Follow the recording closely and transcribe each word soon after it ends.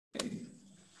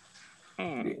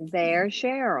And there's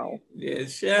Cheryl.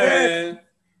 Yes, Sharon.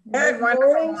 Good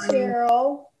morning,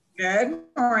 Cheryl. Good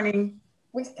morning.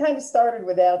 We kind of started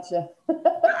without you.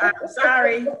 I'm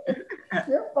sorry.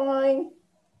 You're fine.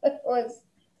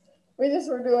 We just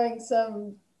were doing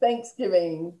some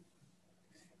Thanksgiving.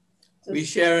 We're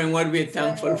sharing what we're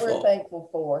thankful for. We're thankful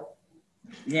for.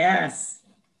 Yes.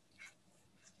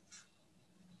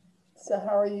 So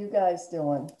how are you guys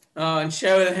doing? And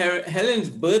Cheryl, Helen's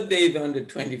birthday is on the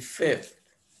 25th.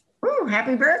 Ooh,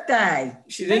 happy birthday.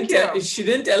 She didn't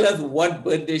tell us what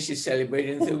birthday she's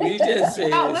celebrating, so we just say.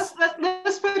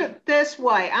 Let's put it this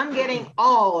way. I'm getting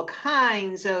all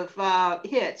kinds of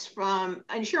hits from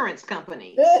insurance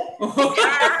companies.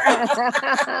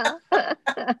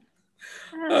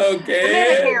 Okay.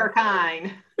 The Medicare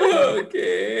kind.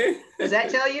 Okay. Does that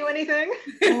tell you anything?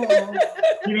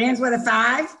 It ends with a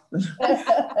 5?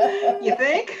 You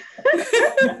think?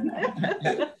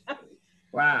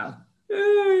 Wow.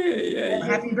 Oh, yeah.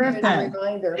 Happy birthday.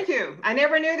 Reminder. Thank you. I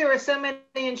never knew there were so many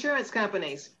insurance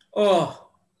companies. Oh,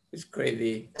 it's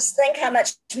crazy. Just think how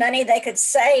much money they could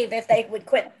save if they would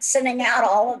quit sending out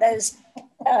all of those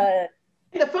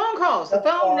The phone calls. The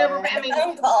phone never. I mean,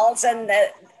 phone calls and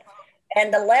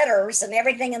the letters and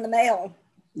everything in the mail.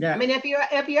 Yeah. I mean, if you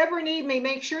ever need me,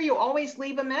 make sure you always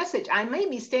leave a message. I may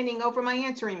be standing over my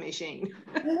answering machine.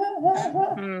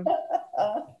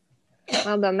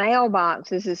 Well, the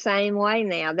mailbox is the same way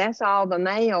now. That's all the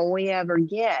mail we ever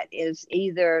get is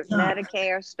either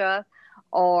Medicare stuff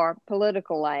or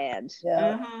political ads.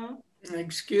 Yeah.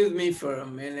 Excuse me for a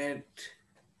minute.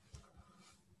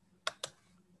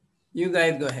 You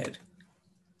guys go ahead.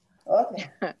 Okay.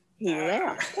 He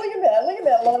left. Look at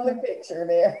that lovely picture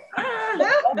there.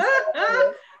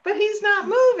 But he's not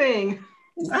moving.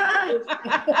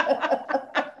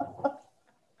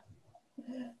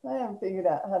 I haven't figured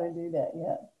out how to do that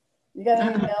yet. You got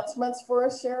any announcements for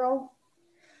us, Cheryl?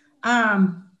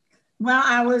 Well,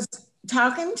 I was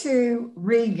talking to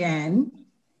Regan,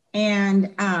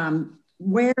 and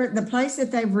where the place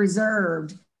that they've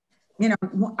reserved, you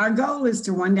know, our goal is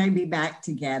to one day be back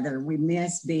together. We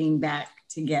miss being back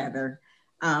together.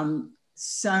 But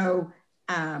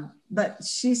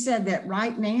she said that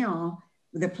right now,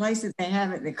 the place that they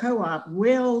have at the co-op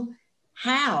will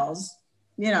house,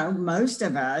 you know, most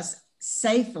of us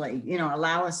safely, you know,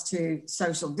 allow us to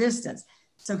social distance.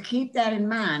 So keep that in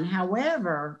mind.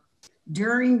 However,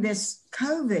 during this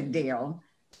COVID deal,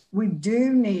 we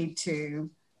do need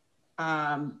to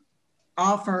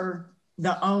offer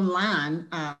the online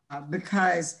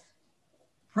because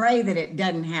pray that it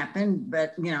doesn't happen.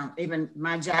 But, you know, even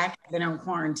my Jack has been on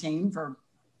quarantine for,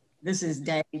 this is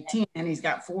day 10, he's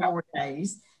got 4 more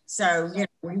days. So, you know,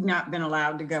 we've not been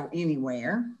allowed to go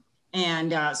anywhere.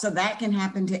 And so that can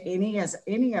happen to any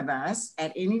of us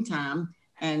at any time,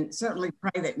 and certainly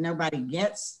pray that nobody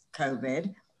gets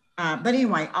COVID. But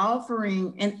anyway,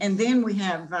 offering, and then we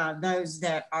have those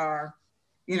that are,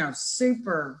 you know,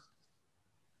 super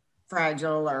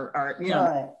fragile or you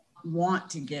know, want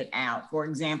to get out. For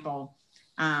example,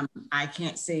 I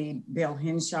can't see Bill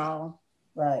Henshaw.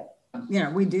 Right. You know,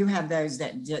 we do have those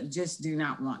that just do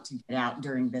not want to get out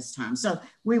during this time. So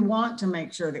we want to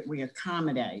make sure that we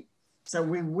accommodate. So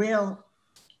we will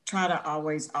try to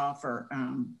always offer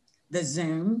the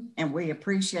Zoom, and we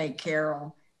appreciate,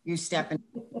 Carol, you stepping.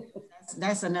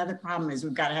 That's another problem, is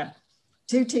we've got to have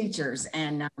 2 teachers,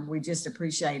 and we just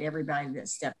appreciate everybody that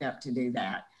stepped up to do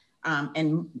that.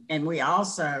 And we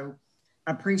also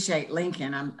appreciate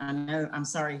Lincoln. I'm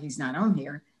sorry he's not on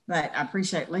here, but I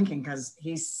appreciate Lincoln because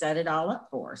he set it all up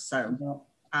for us. So,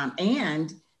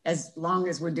 and as long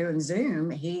as we're doing Zoom,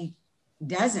 he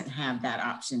doesn't have that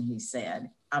option, he said,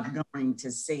 of going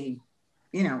to see,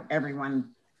 you know,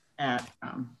 everyone at,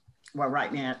 well,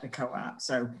 right now at the co-op.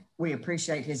 So we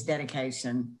appreciate his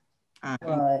dedication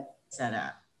and set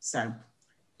up. So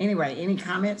anyway, any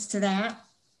comments to that?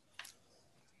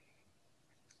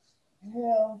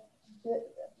 Well,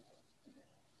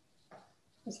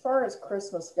 as far as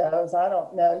Christmas goes, I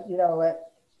don't know, you know,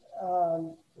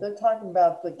 they're talking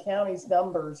about the county's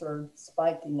numbers are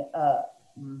spiking up.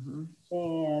 Mm-hmm.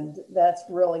 And that's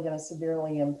really going to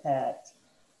severely impact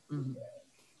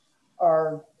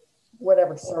our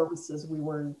whatever services we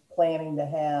were planning to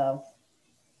have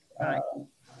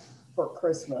for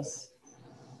Christmas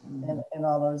and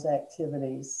all those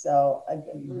activities. So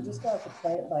we're just going to have to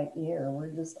play it by ear.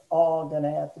 We're just all going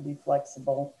to have to be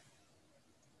flexible.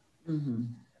 I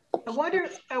wonder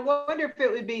if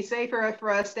it would be safer for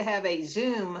us to have a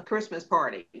Zoom Christmas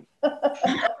party.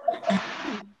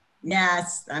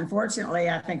 Yes, unfortunately,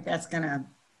 I think that's going to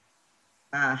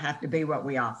have to be what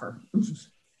we offer.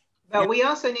 But we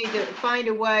also need to find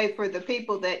a way for the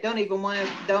people that don't even want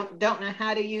to, don't know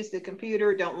how to use the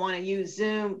computer, don't want to use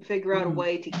Zoom, figure out a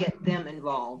way to get them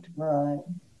involved. Right.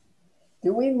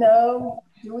 Do we know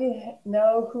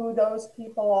who those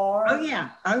people are? Oh yeah.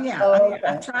 Okay.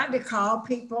 I've tried to call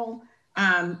people,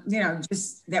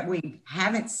 just that we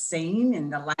haven't seen in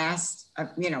the last,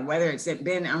 whether it's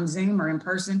been on Zoom or in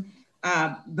person,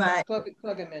 but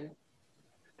Plug them in.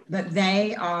 But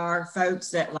they are folks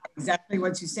that, like exactly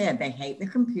what you said, they hate the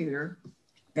computer.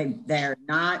 They're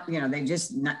not, they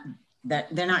just not,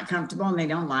 that they're not comfortable and they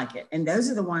don't like it. And those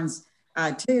are the ones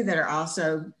too that are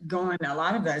also going, a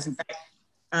lot of those. In fact,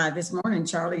 this morning,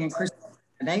 Charlie and Chris,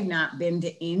 they've not been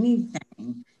to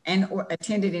anything or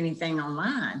attended anything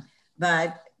online,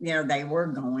 but they were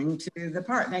going to the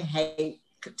park. They hate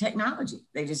technology.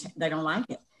 They don't like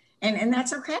it. And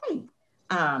that's okay.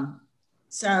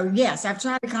 So yes, I've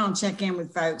tried to call and check in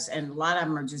with folks, and a lot of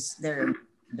them are just, they're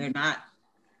not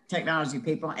technology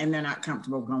people and they're not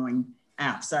comfortable going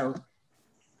out. So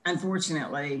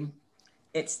unfortunately,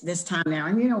 it's this time now.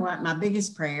 And you know what? My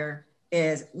biggest prayer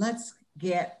is let's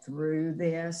get through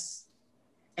this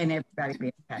and everybody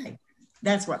be okay.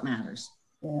 That's what matters.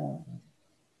 Yeah.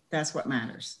 That's what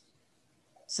matters.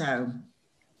 So,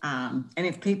 and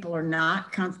if people are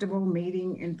not comfortable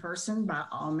meeting in person, by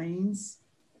all means,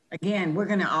 again, we're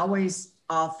going to always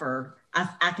offer,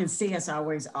 I can see us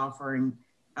always offering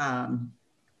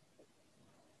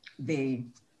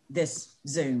this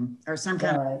Zoom or some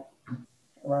kind of,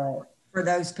 right, for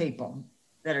those people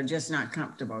that are just not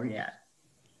comfortable yet.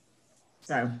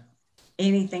 So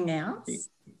anything else?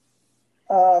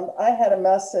 I had a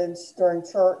message during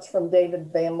church from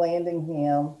David Van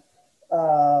Landingham,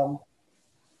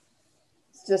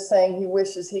 just saying he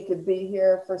wishes he could be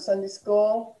here for Sunday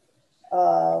school.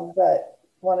 But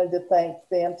wanted to thank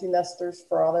the Empty Nesters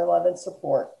for all their love and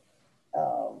support.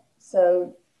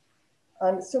 So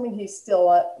I'm assuming he's still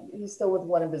with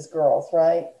one of his girls,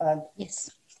 right?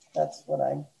 Yes. That's what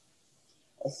I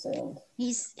assumed.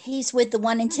 He's with the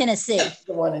one in Tennessee.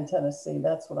 The one in Tennessee.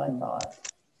 That's what I thought.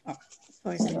 As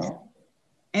far as I know.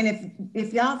 And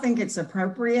if y'all think it's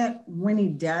appropriate when he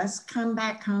does come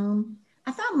back home,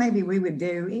 I thought maybe we would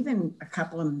do even a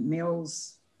couple of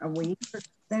meals a week or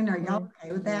something. Are y'all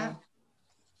okay with that?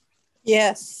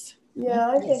 Yes. Yeah,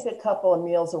 I think a couple of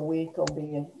meals a week will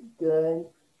be good.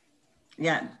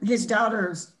 Yeah, his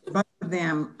daughters, both of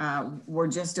them were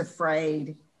just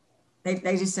afraid. They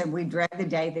just said, we dread the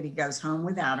day that he goes home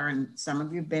without her. And some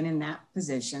of you have been in that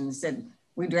position. They said,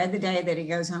 we dread the day that he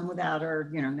goes home without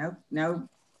her, no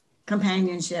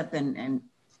companionship and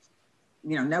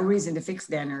no reason to fix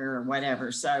dinner or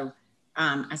whatever. So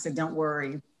I said, don't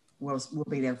worry, we'll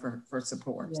be there for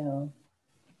support. Yeah.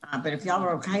 But if y'all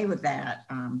are okay with that,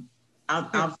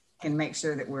 I can make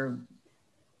sure that we're,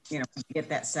 get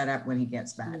that set up when he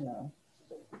gets back. Yeah.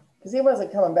 Because he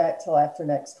wasn't coming back till after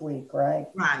next week, right?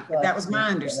 Right. So that was my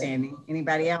understanding.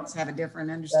 Anybody else have a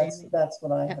different understanding? That's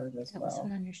what I heard as That was well.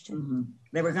 what I understood. Mm-hmm.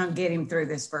 They were going to get him through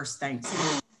this first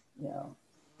Thanksgiving. Yeah.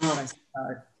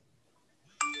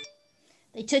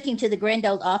 They took him to the Grand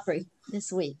Ole Opry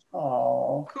this week.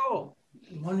 Oh, Cool.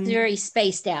 Very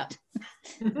spaced out.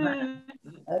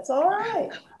 that's all right.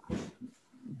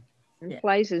 The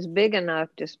place is big enough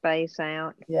to space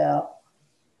out. Yeah.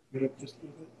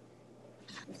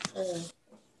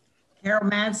 Carol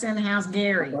Madsen, how's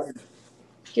Gary?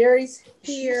 Gary's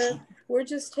here. We're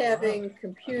just having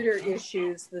computer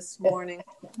issues this morning.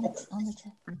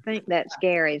 I think that's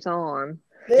Gary's arm.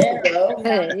 There you go.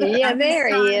 Yeah, there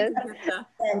he is.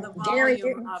 The Gary,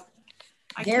 volume up.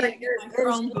 I Gary, can't get my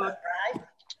Chromebook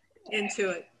into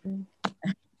it.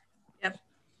 Yep.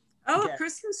 Oh, Okay. a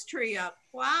Christmas tree up.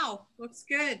 Wow, looks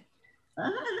good.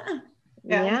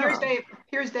 Yeah.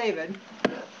 Here's David.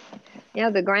 Yeah,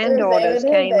 the granddaughters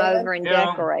David. came Hey, David. over and Yeah.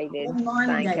 decorated. Good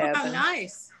morning, Thank David. Oh, heaven.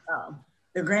 nice.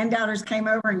 The granddaughters came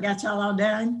over and got y'all all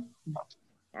done?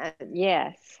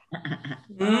 Yes.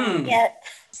 Mm. Yeah,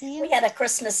 we had a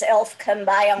Christmas elf come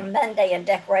by on Monday and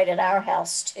decorated our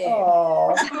house too.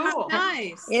 Oh, Cool.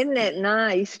 Nice. Isn't it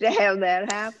nice to have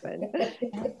that happen?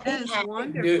 That is Do,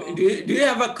 wonderful. do you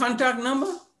have a contact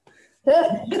number?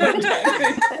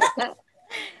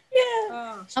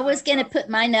 Oh, I was going to put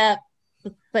mine up,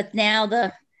 but now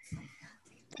the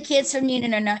kids from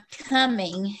Union are not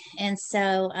coming. And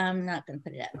so I'm not going to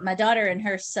put it up. My daughter and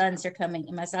her sons are coming,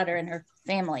 and my daughter and her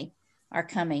family are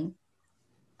coming.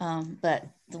 But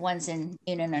the ones in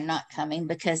Union are not coming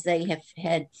because they have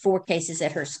had 4 cases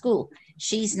at her school.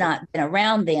 She's not been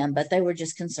around them, but they were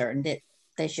just concerned that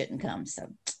they shouldn't come.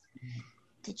 So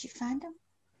did you find them?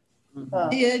 huh.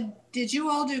 Did you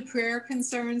all do prayer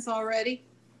concerns already?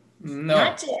 No.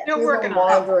 Not yet. Still There's working a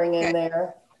on it. laundering in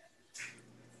there.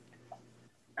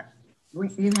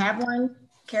 You have one,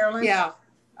 Carolyn? Yeah.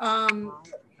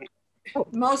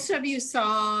 Most of you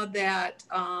saw that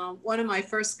one of my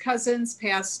first cousins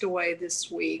passed away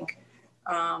this week.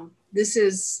 This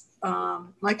is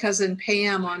my cousin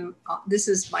Pam this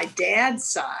is my dad's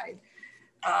side.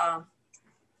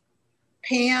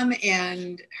 Pam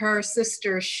and her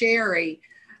sister Sherry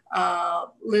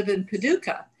live in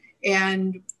Paducah.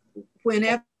 And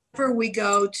whenever we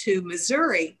go to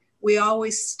Missouri, we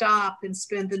always stop and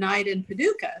spend the night in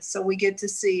Paducah. So we get to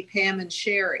see Pam and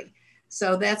Sherry.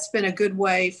 So that's been a good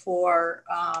way for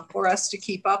us to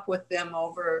keep up with them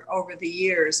over the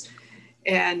years.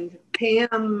 And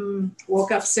Pam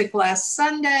woke up sick last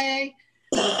Sunday,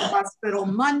 went to the hospital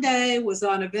Monday, was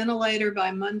on a ventilator by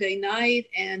Monday night,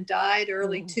 and died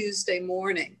early Tuesday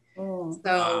morning. So,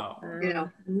 Wow. you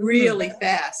know, really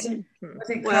fast. Was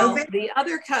it Well, COVID? the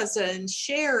other cousin,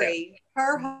 Sherry,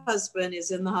 her husband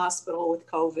is in the hospital with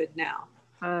COVID now.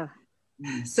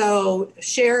 So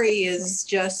Sherry is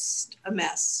just a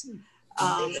mess.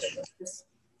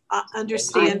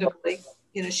 Understandably,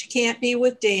 you know, she can't be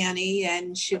with Danny,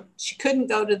 and she couldn't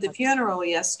go to the funeral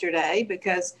yesterday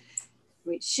because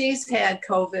she's had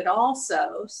COVID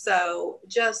also. So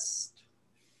just,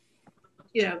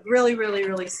 you know, really, really,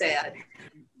 really sad.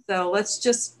 So let's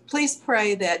just please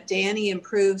pray that Danny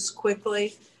improves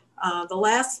quickly. The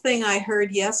last thing I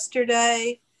heard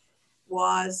yesterday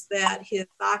was that his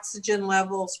oxygen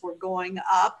levels were going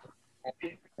up.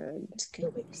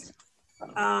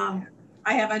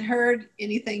 I haven't heard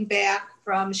anything back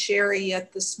from Sherry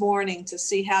yet this morning to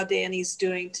see how Danny's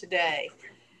doing today.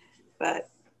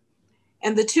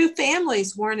 And the two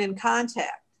families weren't in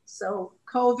contact. So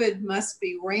COVID must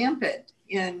be rampant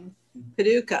in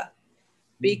Paducah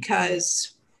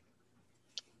because,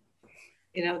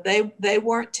 you know, they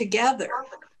weren't together.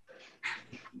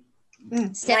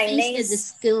 Stephanie said the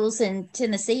schools in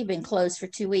Tennessee have been closed for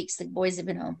 2 weeks. The boys have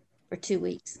been home for 2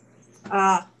 weeks.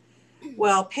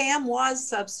 Well, Pam was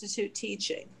substitute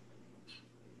teaching,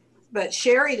 but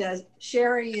Sherry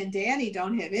and Danny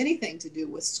don't have anything to do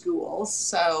with schools.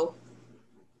 So,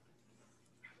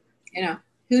 you know,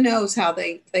 who knows how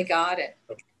they got it.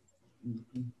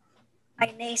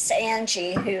 My niece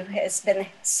Angie, who has been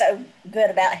so good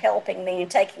about helping me and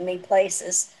taking me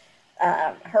places,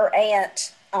 her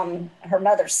aunt, her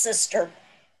mother's sister,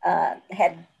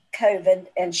 had COVID,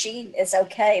 and she is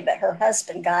okay, but her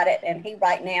husband got it, and he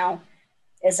right now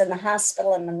is in the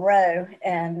hospital in Monroe,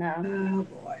 and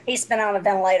he's been on a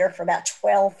ventilator for about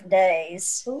 12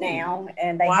 days now,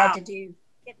 and they had to do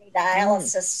kidney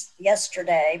dialysis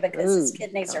yesterday because his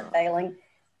kidneys are failing.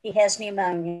 He has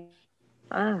pneumonia.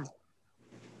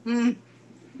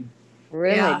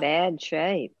 Really bad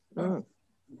shape.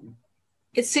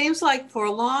 It seems like for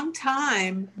a long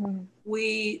time,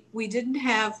 we didn't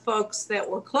have folks that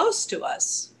were close to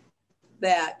us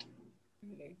that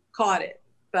caught it.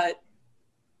 But,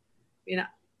 you know,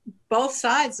 both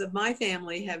sides of my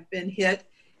family have been hit,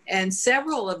 and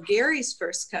several of Gary's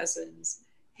first cousins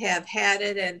have had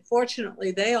it, and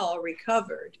fortunately they all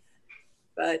recovered.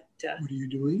 But what are you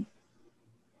doing?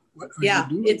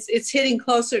 It's hitting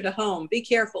closer to home. Be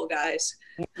careful, guys.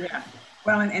 Yeah.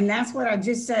 Well, and that's what I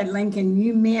just said, Lincoln,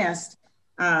 you missed.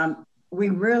 We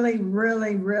really,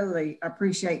 really, really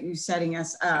appreciate you setting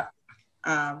us up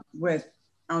on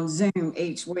Zoom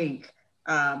each week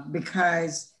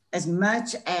because as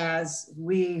much as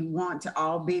we want to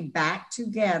all be back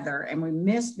together, and we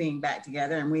miss being back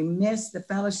together, and we miss the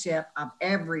fellowship of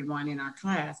everyone in our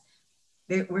class,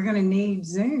 that we're going to need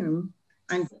Zoom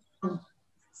until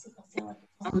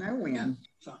I don't know when.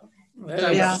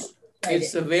 Well,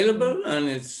 it's available, and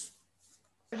it's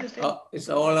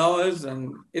all ours,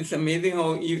 and it's amazing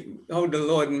how the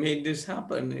Lord made this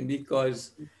happen,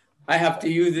 because I have to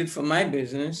use it for my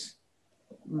business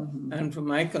and for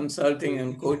my consulting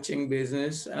and coaching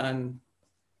business, and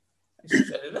I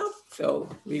set it up. So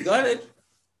we got it.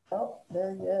 Oh,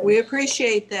 there you go. We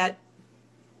appreciate that.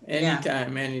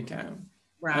 Anytime.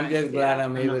 Right. I'm just glad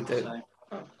I'm able to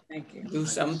Thank you. do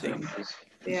something.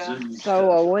 Yeah. So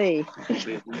are we.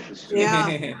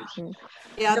 Yeah.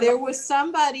 Yeah, there was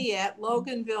somebody at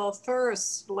Loganville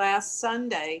First last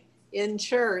Sunday in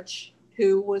church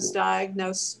who was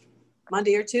diagnosed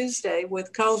Monday or Tuesday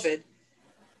with COVID.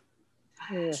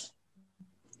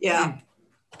 Yeah.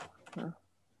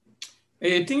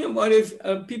 You think about if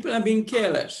people are being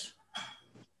careless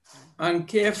and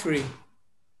carefree,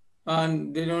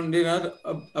 and they're not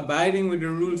abiding with the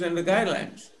rules and the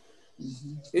guidelines.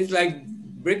 It's like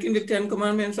breaking the 10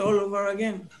 Commandments all over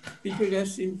again. People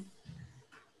just seem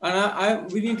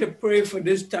And we need to pray for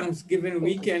this Thanksgiving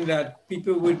weekend that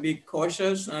people would be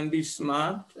cautious and be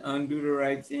smart and do the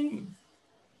right thing.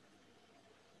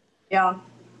 Yeah.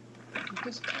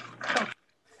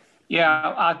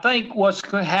 Yeah, I think what's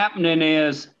happening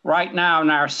is right now in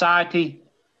our society,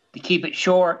 to keep it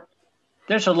short,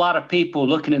 there's a lot of people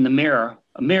looking in the mirror,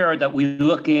 a mirror that we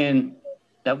look in,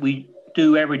 that we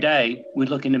do every day. We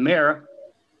look in the mirror,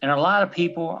 and a lot of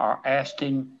people are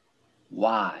asking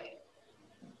why.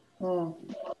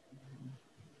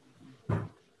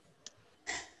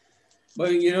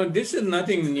 But you know, this is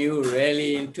nothing new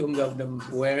really in terms of them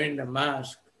wearing the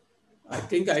mask. I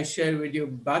think I shared with you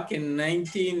back in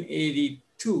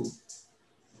 1982,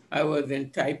 I was in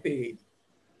Taipei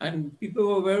and people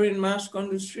were wearing masks on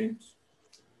the streets.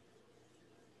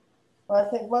 Well, I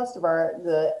think most of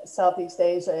the Southeast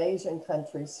Asia, Asian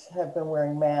countries have been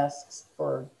wearing masks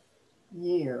for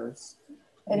years.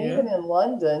 And even in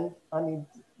London, I mean,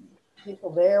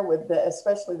 people there with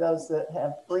especially those that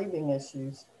have breathing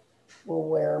issues will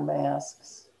wear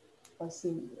masks.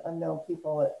 I know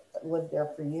people that lived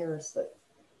there for years that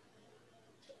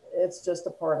it's just a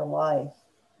part of life.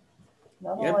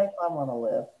 Not a life I want to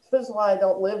live. This is why I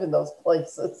don't live in those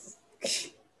places.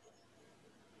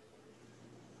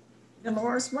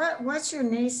 Dolores, what's your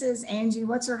niece's, Angie,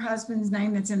 what's her husband's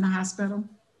name that's in the hospital?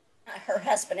 Her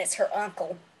husband is her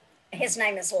uncle. His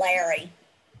name is Larry.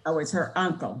 Oh, it's her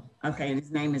uncle. Okay, and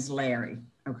his name is Larry.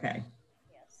 Okay.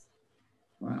 Yes.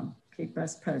 Well, keep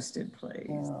us posted, please.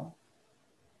 Yeah.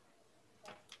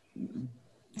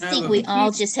 I think we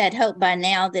all just had hope by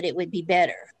now that it would be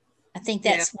better. I think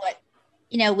that's what,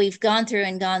 you know, we've gone through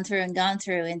and gone through and gone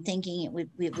through and thinking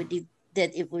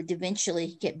that it would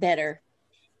eventually get better.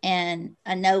 And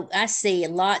I know I see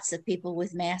lots of people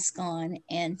with masks on,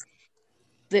 and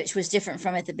which was different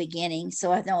from at the beginning.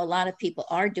 So I know a lot of people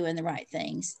are doing the right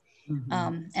things.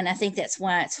 Mm-hmm. And I think that's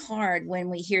why it's hard when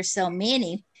we hear so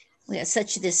many. We have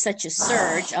such a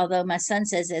surge, although my son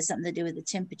says it has something to do with the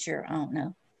temperature. I don't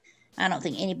know. I don't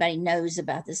think anybody knows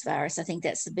about this virus. I think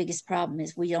that's the biggest problem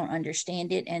is we don't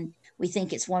understand it. And we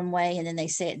think it's one way, and then they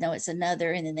say, no, it's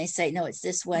another. And then they say, no, it's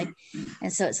this way.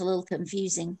 And so it's a little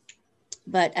confusing.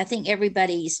 But I think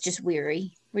everybody's just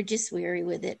weary. We're just weary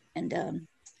with it. And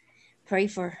pray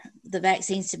for the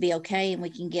vaccines to be okay and we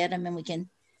can get them and we can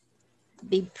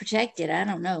be protected. I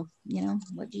don't know. You know,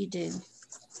 what do you do?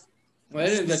 Well,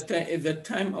 at the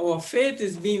time our faith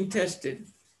is being tested.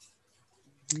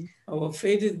 Our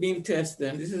faith is being tested.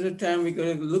 And this is a time we're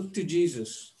going to look to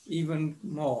Jesus even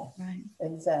more. Right.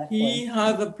 Exactly. He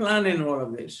has a plan in all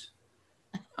of this.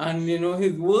 And, you know,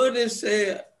 his word is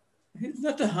he's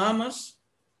not to harm us,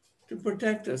 to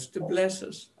protect us, to bless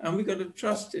us. And we got to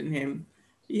trust in him.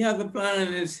 He has a plan,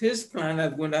 and it's his plan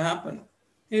that's going to happen.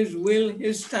 His will,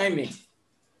 his timing.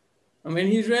 And when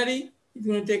he's ready, he's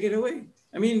going to take it away.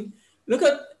 I mean, look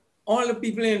at all the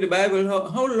people in the Bible.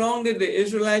 How long did the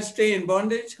Israelites stay in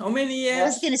bondage? How many years? I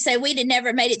was going to say, we'd have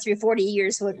never made it through 40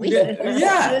 years, would we?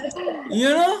 Yeah. You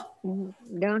know?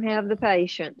 Don't have the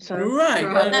patience. Huh? Right.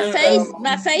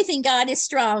 My faith in God is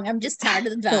strong. I'm just tired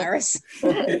of the virus.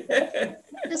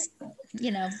 Just,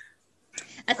 you know,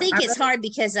 I think it's hard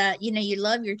because, you know, you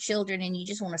love your children and you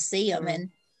just want to see them.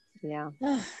 And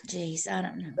oh, geez, I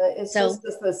don't know. But it's just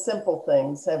the simple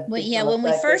things. When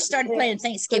we first started planning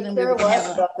Thanksgiving, we were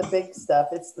less about the big stuff.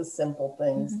 It's the simple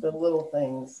things, the little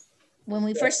things. When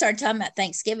we first started talking about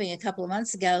Thanksgiving a couple of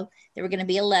months ago, there were going to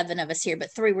be 11 of us here,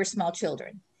 but 3 were small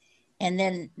children. And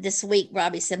then this week,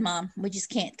 Robbie said, Mom, we just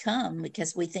can't come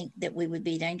because we think that we would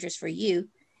be dangerous for you.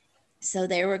 So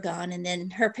they were gone. And then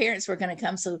her parents were going to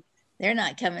come. So they're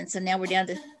not coming. So now we're down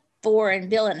to 4 and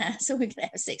Bill and I. So we're going to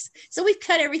have 6. So we've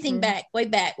cut everything back, way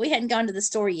back. We hadn't gone to the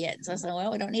store yet. So I said,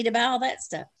 well, we don't need to buy all that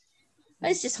stuff.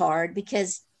 But it's just hard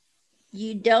because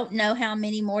you don't know how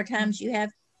many more times you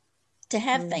have to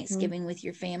have Thanksgiving with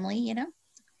your family, you know,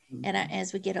 and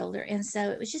as we get older. And so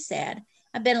it was just sad.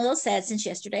 I've been a little sad since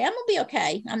yesterday. I'm going to be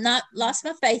okay. I'm not lost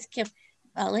my faith,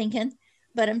 Lincoln,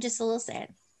 but I'm just a little sad.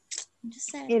 I'm just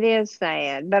sad. It is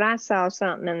sad, but I saw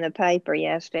something in the paper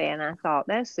yesterday and I thought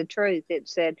that's the truth. It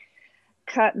said,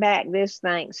 cut back this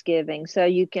Thanksgiving so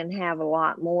you can have a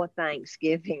lot more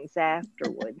Thanksgivings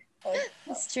afterward.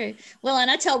 That's true. Well,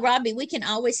 and I told Robbie, we can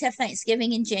always have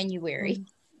Thanksgiving in January.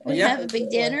 We have a big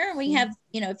dinner. We have,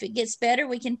 you know, if it gets better,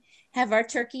 we can have our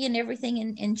turkey and everything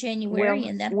in January,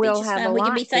 and that'll be just fine. We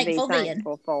can be thankful then.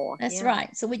 That's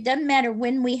right. So it doesn't matter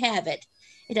when we have it.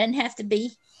 It doesn't have to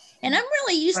be. And I'm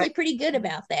really usually pretty good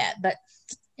about that, but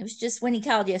it was just when he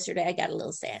called yesterday, I got a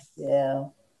little sad. Yeah.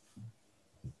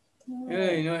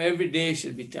 Yeah, you know, every day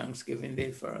should be Thanksgiving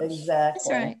Day for us.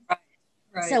 Exactly. That's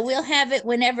right. So we'll have it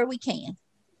whenever we can.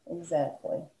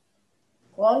 exactly.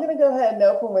 Well, I'm going to go ahead and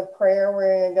open with prayer.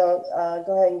 We're going to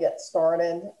go ahead and get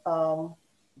started.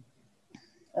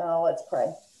 Let's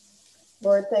pray.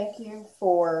 Lord, thank you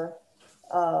for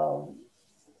a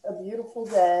beautiful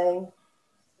day.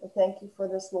 Thank you for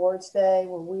this Lord's Day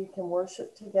where we can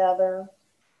worship together.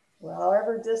 Well,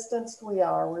 however distanced we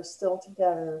are, we're still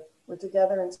together. We're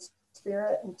together in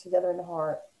spirit and together in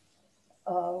heart.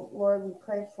 Lord, we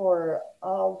pray for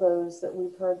all those that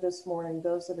we've heard this morning,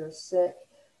 those that are sick,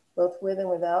 both with and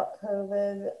without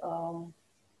COVID.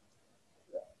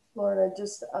 Lord, I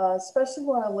just especially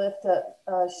want to lift up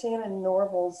Shannon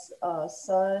Norval's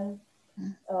son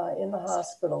in the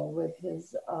hospital with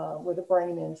his with a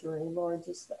brain injury. Lord,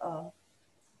 just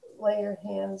lay your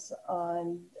hands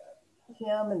on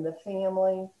him and the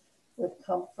family with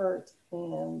comfort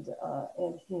and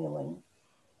healing.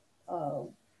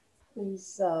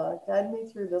 Please guide me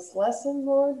through this lesson,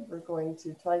 Lord. We're going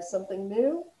to try something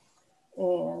new,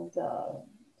 and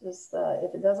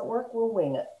if it doesn't work, we'll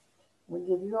wing it. We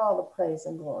give you all the praise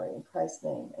and glory in Christ's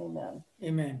name. Amen.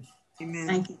 Amen. Amen.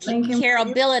 Thank you. Thank you,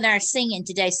 Carol, Bill and I are singing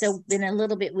today, so in a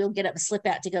little bit we'll get up and slip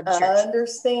out to go to church. I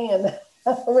understand.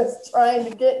 I was trying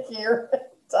to get here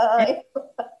time.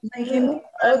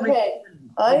 Okay,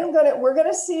 we're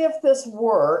gonna see if this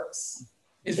works.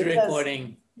 It's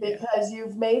recording. Because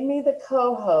you've made me the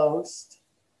co-host,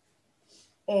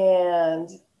 and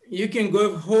you can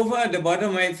go hover at the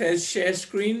bottom where it says share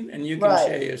screen, and you can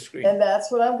share your screen. And that's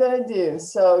what I'm going to do.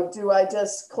 So do I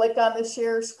just click on the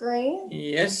share screen?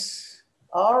 Yes.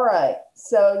 All right.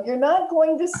 So you're not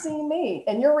going to see me,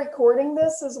 and you're recording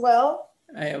this as well?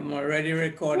 I am already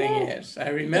recording, yes. I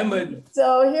remembered.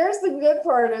 So here's the good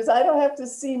part is I don't have to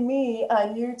see me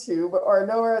on YouTube or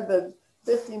nor the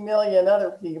 50 million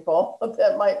other people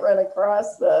that might run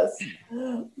across this.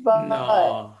 But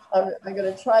no. I'm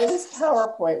going to try this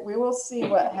PowerPoint. We will see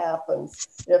what happens.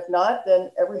 If not, then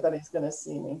everybody's going to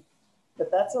see me, but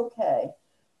that's okay.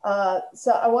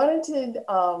 So I wanted to,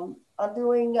 I'm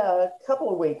doing a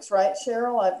couple of weeks, right,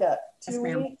 Cheryl? I've got 2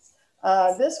 weeks.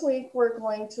 This week, we're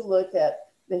going to look at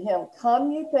the hymn,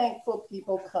 Come Ye Thankful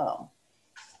People Come.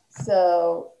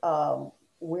 So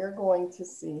we're going to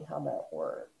see how that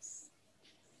works.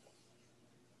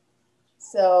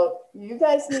 So you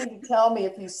guys need to tell me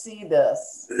if you see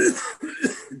this.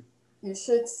 You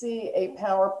should see a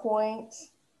PowerPoint.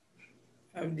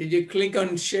 Did you click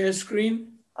on share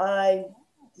screen? I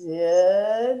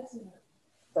did,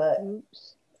 but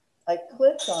I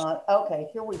clicked on, okay,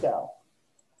 here we go.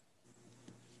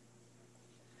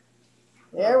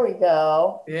 There we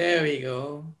go. There we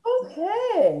go.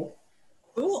 Okay.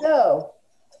 Cool. So,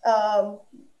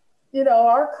 you know,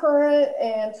 our current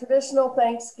and traditional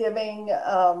Thanksgiving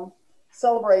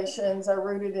celebrations are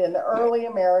rooted in early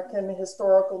American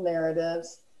historical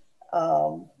narratives.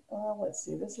 Well, let's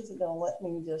see, this isn't going to let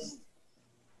me just,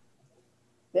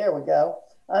 there we go.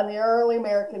 On the early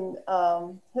American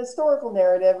historical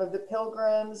narrative of the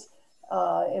Pilgrims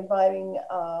inviting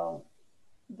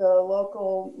the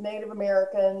local Native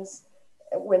Americans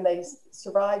when they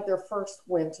survived their first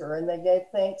winter, and they gave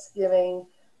Thanksgiving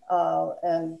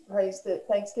and praised it,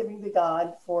 Thanksgiving to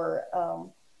God for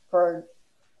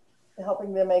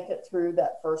helping them make it through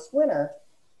that first winter.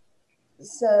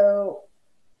 So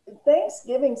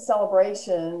Thanksgiving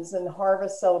celebrations and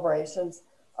harvest celebrations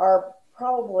are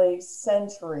probably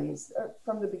centuries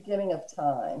from the beginning of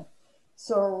time.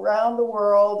 So around the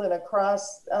world and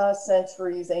across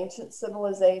centuries, ancient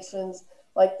civilizations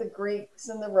like the Greeks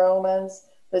and the Romans,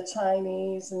 the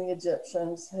Chinese and the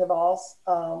Egyptians have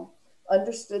all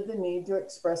understood the need to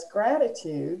express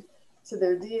gratitude to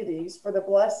their deities for the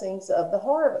blessings of the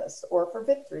harvest or for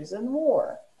victories in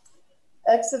war.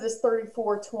 Exodus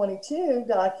 34:22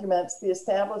 documents the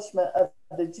establishment of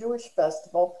the Jewish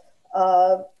festival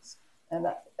of, and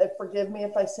forgive me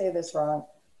if I say this wrong,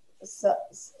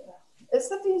 it's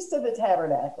the Feast of the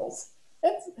Tabernacles.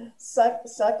 It's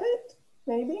Sukkot,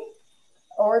 maybe,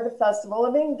 or the Festival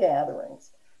of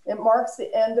Ingatherings. It marks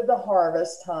the end of the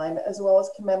harvest time as well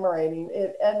as commemorating,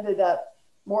 it ended up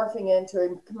morphing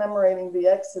into commemorating the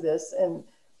Exodus and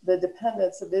the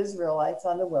dependence of Israelites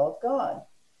on the will of God.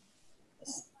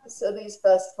 So these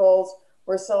festivals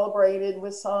were celebrated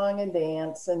with song and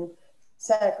dance and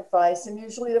sacrifice, and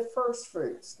usually the first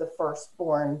fruits, the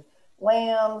firstborn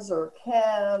lambs or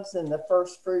calves, and the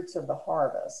first fruits of the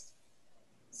harvest.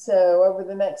 So over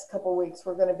the next couple of weeks,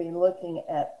 we're going to be looking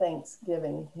at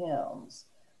Thanksgiving hymns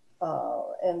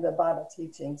and the Bible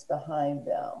teachings behind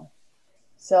them.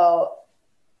 So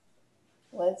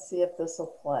let's see if this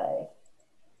will play.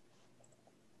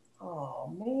 Oh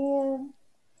man,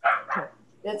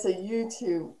 it's a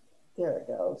YouTube. There it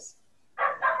goes.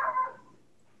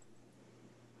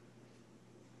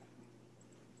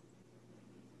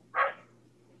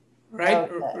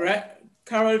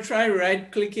 Carol, try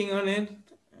right-clicking on it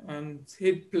and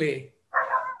hit play.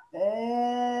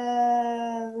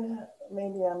 And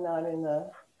maybe I'm not in the,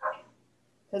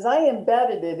 because I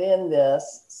embedded it in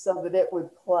this so that it would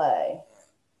play.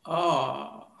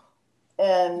 Oh.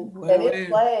 And it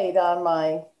played on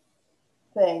my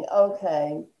thing.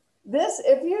 Okay. This,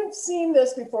 if you've seen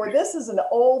this before, this is an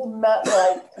old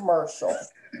MetLife commercial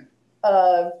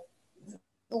of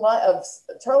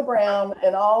Charlie Brown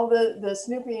and all the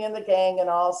Snoopy and the gang and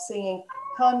all singing,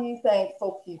 "Come you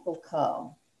thankful people,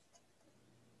 come."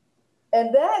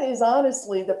 And that is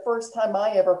honestly the first time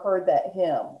I ever heard that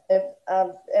hymn.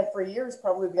 And for years,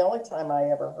 probably the only time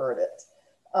I ever heard it.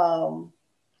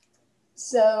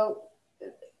 So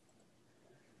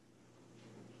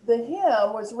the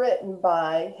hymn was written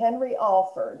by Henry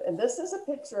Alford, and this is a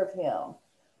picture of him.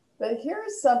 But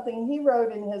here's something he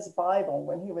wrote in his Bible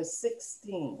when he was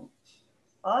 16.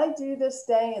 "I do this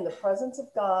day in the presence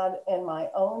of God and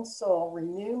my own soul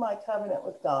renew my covenant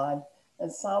with God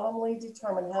and solemnly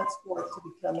determine henceforth to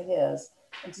become his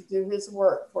and to do his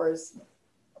work for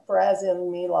as in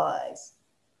me lies."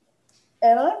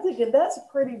 And I'm thinking that's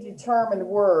pretty determined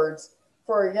words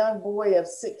for a young boy of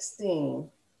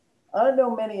 16. I don't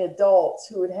know many adults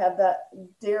who would have that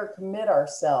dare commit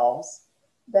ourselves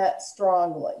that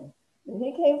strongly. And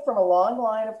he came from a long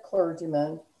line of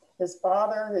clergymen. His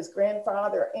father, his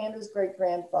grandfather, and his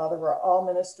great-grandfather were all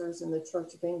ministers in the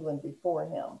Church of England before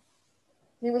him.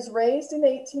 He was raised in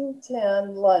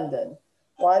 1810 London,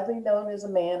 widely known as a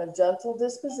man of gentle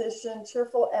disposition,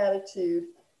 cheerful attitude,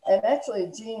 and actually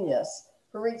a genius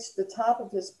who reached the top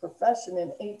of his profession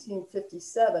in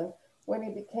 1857 when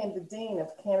he became the Dean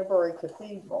of Canterbury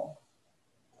Cathedral.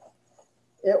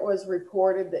 It was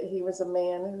reported that he was a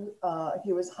man who,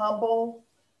 he was humble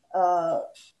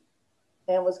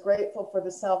and was grateful for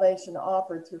the salvation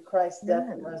offered through Christ's death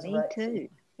and resurrection. Me too.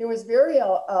 He was very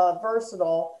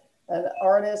versatile, an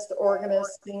artist,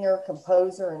 organist, singer,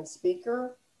 composer, and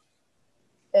speaker.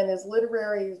 And his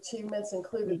literary achievements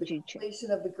included the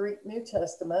completion of the Greek New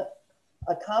Testament,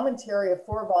 a commentary of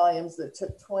 4 volumes that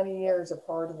took 20 years of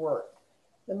hard work.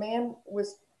 The man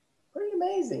was pretty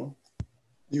amazing.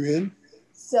 You in?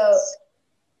 So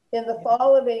in the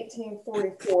fall of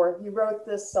 1844, he wrote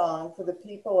this song for the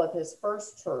people of his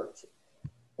first church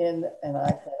in, and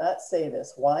I cannot say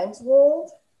this,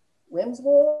 Wimswold,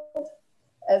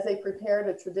 as they prepared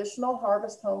a traditional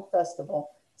harvest home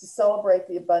festival to celebrate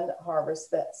the abundant harvest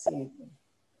that season.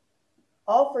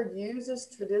 Alford uses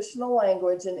traditional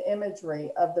language and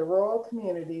imagery of the rural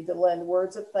community to lend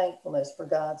words of thankfulness for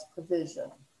God's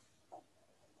provision.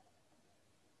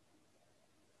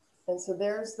 And so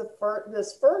there's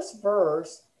this first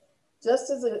verse, just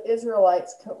as the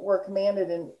Israelites were commanded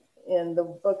in the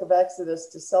book of Exodus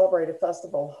to celebrate a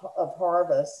festival of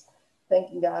harvest,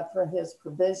 thanking God for his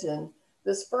provision,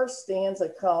 this first stanza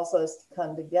calls us to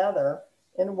come together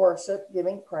in worship,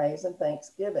 giving praise and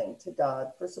thanksgiving to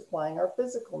God for supplying our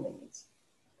physical needs.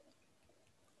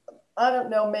 I don't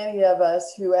know many of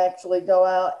us who actually go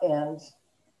out and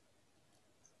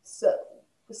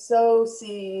sow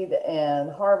seed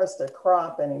and harvest a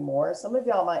crop anymore. Some of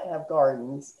y'all might have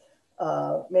gardens,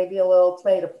 maybe a little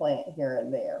tomato plant here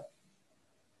and there.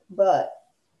 But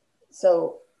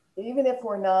so even if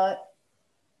we're not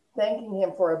thanking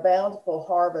him for a bountiful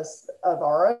harvest of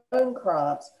our own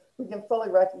crops, we can fully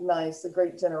recognize the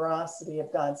great generosity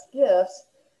of God's gifts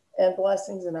and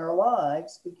blessings in our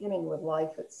lives, beginning with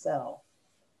life itself.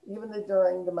 Even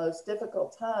during the most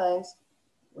difficult times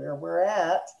where we're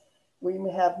at, we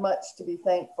have much to be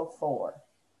thankful for.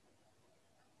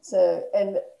 So,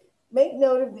 and make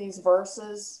note of these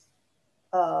verses.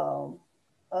 I'm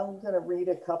going to read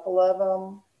a couple of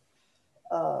them.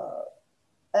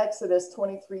 Exodus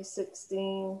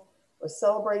 23:16, or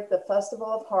celebrate the festival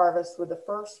of harvest with the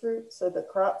first fruits of the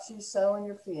crops you sow in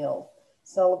your field.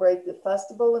 Celebrate the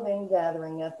festival of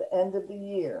ingathering at the end of the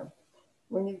year,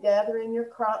 when you gather in your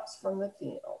crops from the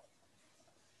field.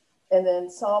 And then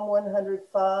Psalm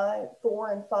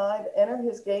 105:4-5, enter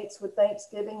his gates with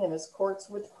thanksgiving and his courts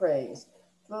with praise.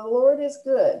 For the Lord is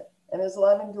good, and his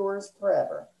love endures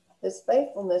forever. His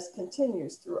faithfulness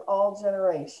continues through all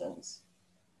generations.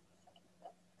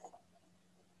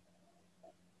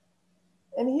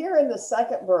 And here in the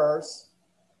second verse,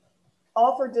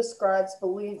 Alford describes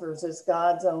believers as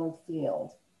God's own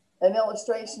field, an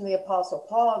illustration the Apostle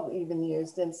Paul even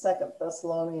used in 2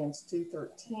 Thessalonians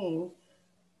 2:13,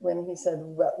 when he said,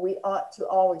 we ought to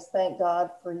always thank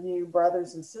God for you,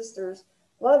 brothers and sisters,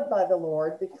 loved by the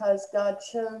Lord, because God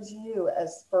chose you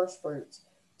as first fruits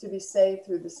to be saved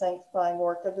through the sanctifying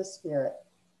work of the Spirit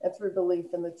and through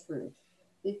belief in the truth.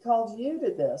 He called you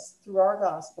to this through our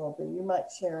gospel that you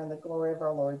might share in the glory of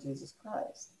our Lord Jesus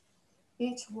Christ.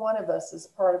 Each one of us is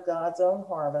part of God's own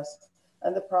harvest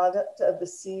and the product of the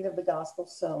seed of the gospel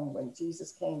sown when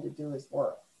Jesus came to do his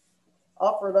work.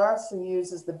 Alfred Arson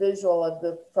uses the visual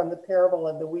from the parable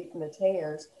of the wheat and the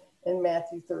tares in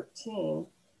Matthew 13,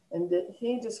 and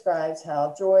he describes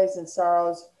how joys and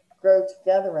sorrows grow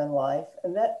together in life,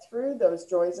 and that through those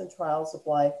joys and trials of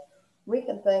life, we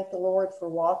can thank the Lord for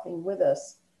walking with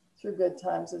us through good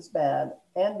times as bad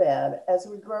as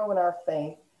we grow in our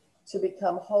faith to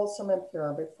become wholesome and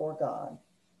pure before God.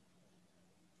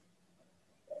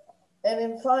 And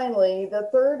then finally, the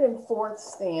third and fourth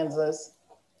stanzas,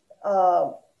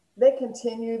 they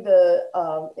continue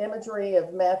the imagery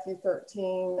of Matthew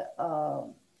 13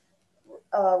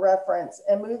 reference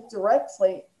and moves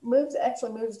directly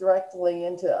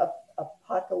into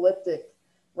apocalyptic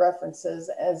references,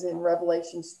 as in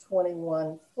Revelations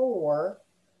 21:4,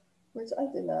 which I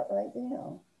did not write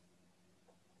down.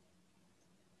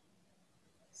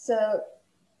 So,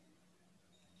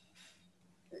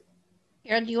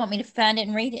 Carol, do you want me to find it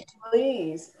and read it?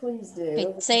 Please do.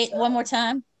 Okay, say it one more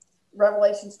time.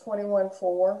 Revelations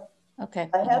 21:4. Okay.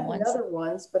 I have the other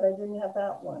ones, but I didn't have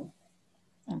that one.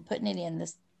 I'm putting it in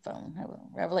this phone.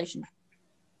 Revelation.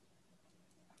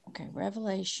 Okay,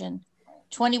 Revelation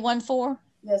 21:4.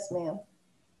 Yes, ma'am.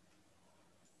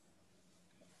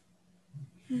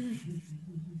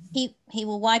 He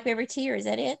will wipe every tear. Is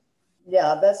that it?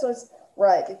 Yeah, that's what's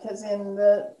right. Because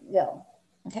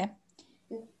Okay.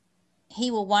 He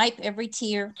will wipe every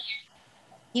tear.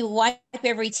 He will wipe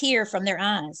every tear from their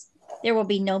eyes. There will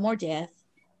be no more death,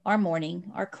 or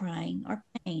mourning, or crying, or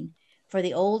pain, for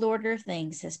the old order of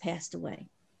things has passed away.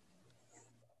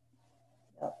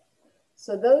 Yep.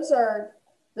 So this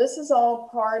is all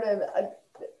part of,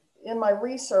 in my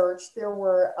research, there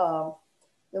were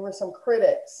some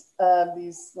critics of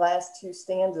these last two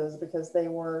stanzas because they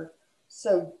were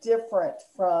so different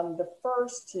from the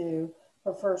first two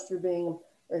being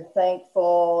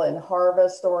thankful and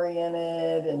harvest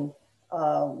oriented and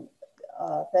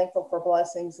thankful for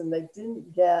blessings, and they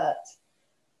didn't get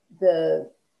the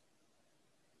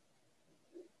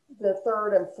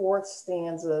third and fourth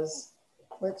stanzas,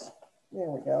 which, there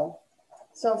we go.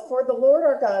 So, for the Lord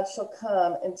our God shall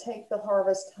come and take the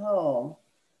harvest home,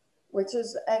 which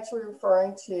is actually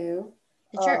referring to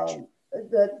the church.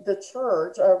 The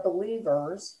church, our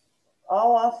believers,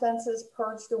 all offenses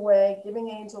purged away, giving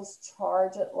angels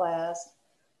charge at last,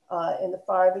 in the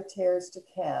fire the tares to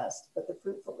cast, but the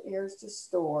fruitful ears to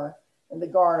store, and the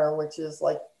garner, which is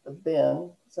like the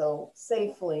bin, so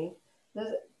safely.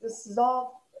 This is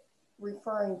all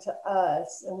referring to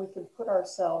us, and we can put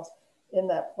ourselves in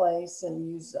that place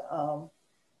and use,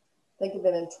 think of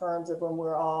it in terms of when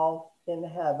we're all in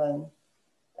heaven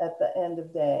at the end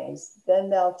of days. Then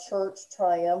thou church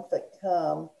triumphant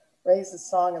come, raise the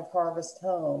song of harvest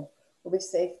home. We'll be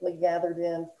safely gathered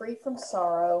in, free from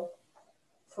sorrow,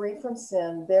 free from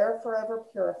sin, there forever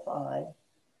purified,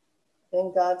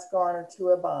 in God's garner to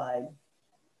abide.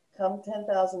 Come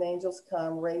 10,000 angels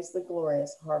come, raise the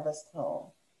glorious harvest home.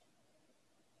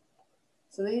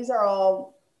 So these are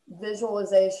all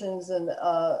visualizations and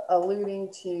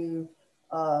alluding to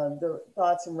the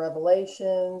thoughts in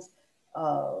Revelations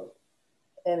and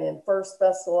in 1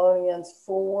 Thessalonians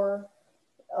 4,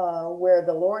 where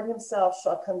the Lord himself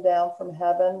shall come down from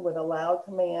heaven with a loud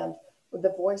command, with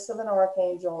the voice of an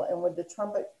archangel, and with the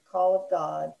trumpet call of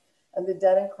God, and the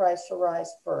dead in Christ shall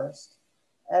rise first.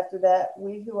 After that,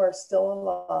 we who are still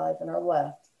alive and are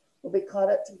left will be caught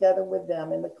up together with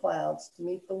them in the clouds to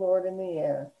meet the Lord in the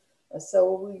air, and so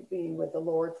will we be with the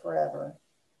Lord forever.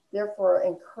 Therefore,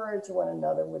 encourage one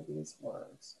another with these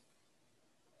words.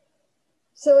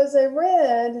 So as I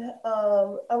read,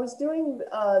 I was doing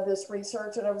this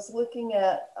research, and I was looking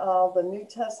at the New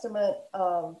Testament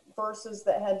verses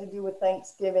that had to do with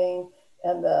Thanksgiving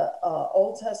and the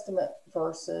Old Testament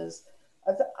verses.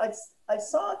 I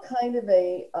saw kind of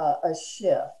a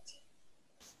shift.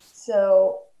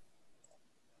 So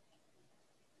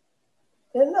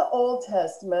in the Old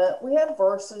Testament, we have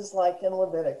verses like in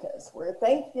Leviticus where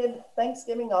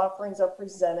Thanksgiving offerings are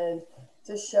presented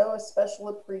to show a special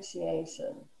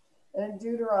appreciation. And in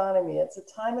Deuteronomy, it's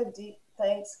a time of deep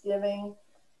thanksgiving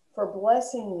for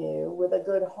blessing you with a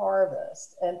good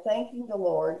harvest and thanking the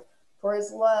Lord for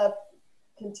his love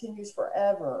continues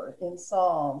forever in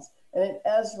Psalms. And in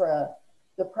Ezra,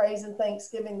 the praise and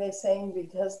thanksgiving they sang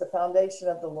because the foundation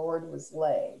of the Lord was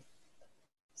laid.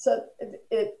 So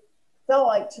it felt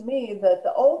like to me that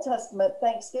the Old Testament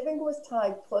Thanksgiving was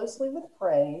tied closely with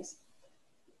praise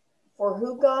for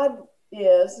who God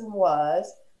is and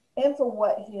was, and for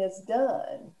what he has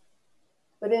done.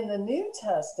 But in the New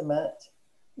Testament,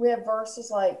 we have verses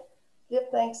like, give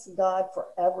thanks to God for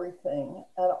everything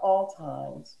at all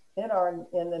times in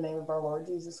the name of our Lord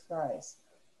Jesus Christ.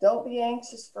 Don't be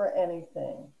anxious for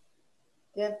anything.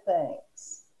 Give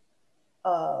thanks.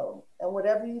 And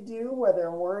whatever you do, whether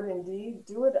in word and deed,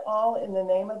 do it all in the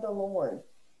name of the Lord,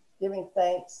 giving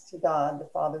thanks to God the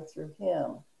Father through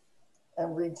him.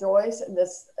 And rejoice in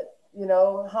this. You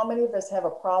know, how many of us have a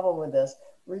problem with this?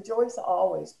 Rejoice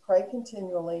always, pray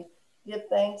continually, give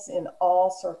thanks in all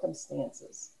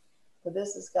circumstances. For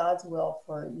this is God's will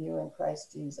for you in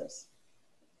Christ Jesus.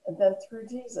 And then through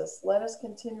Jesus, let us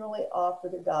continually offer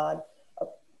to God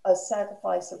a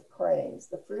sacrifice of praise,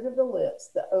 the fruit of the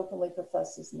lips that openly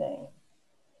profess his name.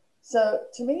 So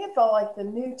to me, it felt like the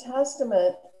New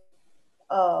Testament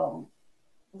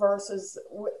verses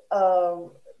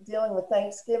dealing with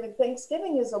Thanksgiving.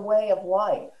 Thanksgiving is a way of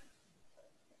life.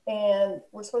 And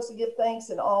we're supposed to give thanks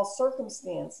in all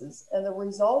circumstances. And the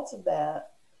results of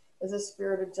that is a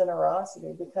spirit of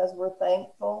generosity, because we're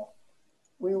thankful.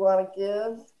 We want to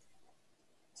give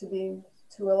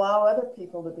to allow other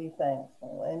people to be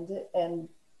thankful, and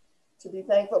to be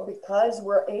thankful because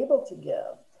we're able to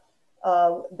give.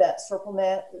 That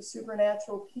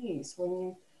supernatural peace. When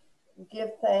you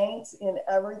give thanks in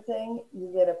everything,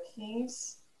 you get a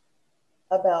peace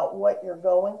about what you're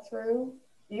going through,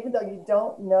 even though you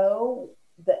don't know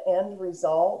the end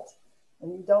result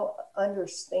and you don't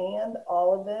understand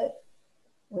all of it.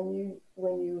 When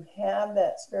you have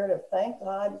that spirit of thank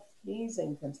God, he's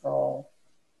in control,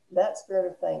 that spirit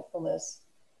of thankfulness,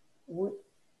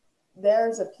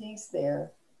 there's a peace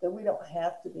there that we don't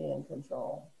have to be in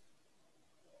control.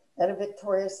 And a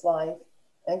victorious life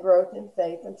and growth in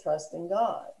faith and trust in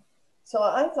God. So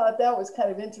I thought that was kind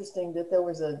of interesting that there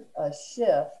was a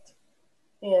shift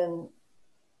in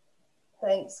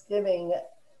Thanksgiving,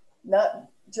 not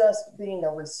just being a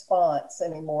response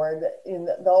anymore. In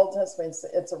the Old Testament,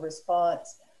 it's a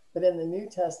response, but in the New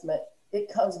Testament,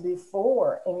 it comes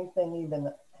before anything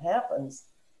even happens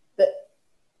that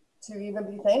to even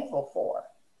be thankful for.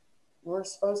 We're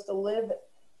supposed to live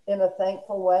in a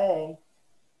thankful way,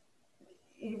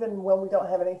 even when we don't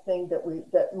have anything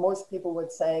that most people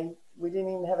would say we didn't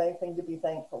even have anything to be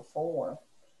thankful for.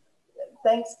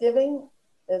 Thanksgiving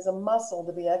is a muscle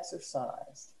to be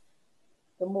exercised.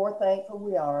 The more thankful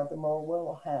we are, the more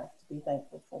we'll have to be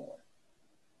thankful for.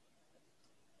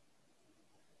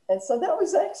 And so that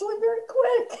was actually very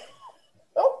quick.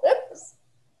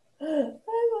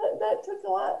 That took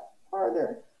a lot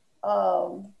farther.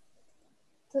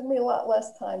 Took me a lot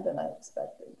less time than I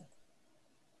expected.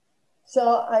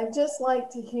 So I'd just like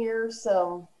to hear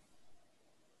some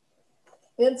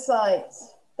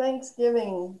insights.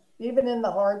 Thanksgiving, even in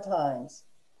the hard times.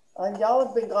 Y'all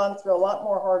have been gone through a lot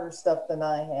more harder stuff than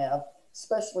I have,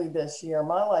 especially this year.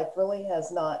 My life really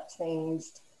has not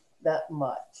changed that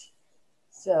much.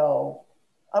 So,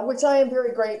 which I am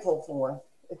very grateful for,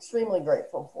 extremely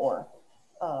grateful for.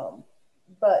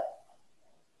 But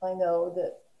I know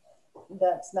that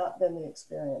that's not been the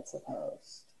experience of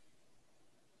most.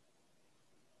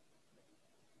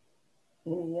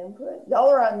 Any input? Y'all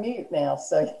are on mute now,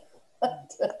 so.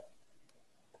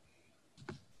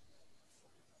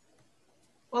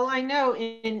 Well, I know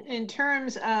in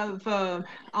terms of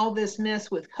all this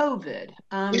mess with COVID,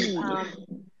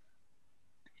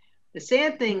 the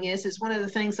sad thing is one of the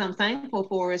things I'm thankful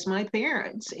for is my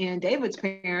parents and David's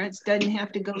parents doesn't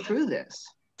have to go through this.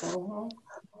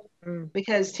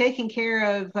 Because taking care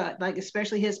of like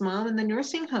especially his mom in the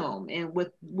nursing home and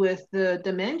with the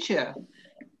dementia,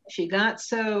 she got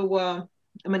so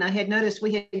I mean, I had noticed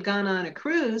we had gone on a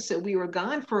cruise, so we were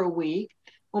gone for a week.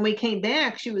 When we came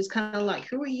back, she was kind of like,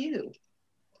 who are you?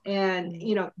 And,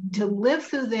 you know, to live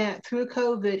through that, through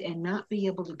COVID and not be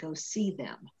able to go see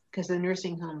them because the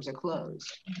nursing homes are closed.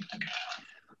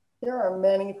 There are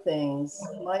many things.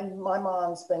 My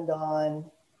mom's been gone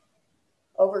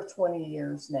over 20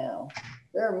 years now.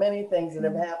 There are many things that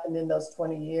have happened in those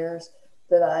 20 years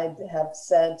that I have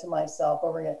said to myself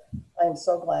over again, I'm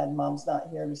so glad mom's not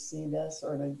here to see this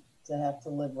or to have to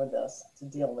live with this, to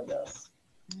deal with this.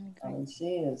 I mean,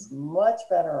 she is much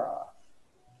better off.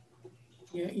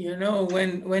 You know,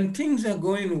 when things are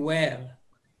going well,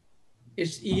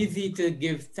 it's easy to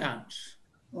give thanks.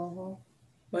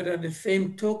 But at the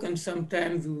same token,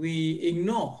 sometimes we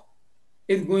ignore.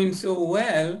 It's going so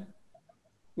well,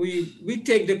 we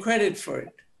take the credit for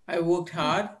it. I worked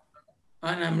hard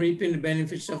and I'm reaping the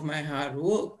benefits of my hard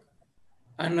work.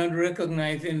 And not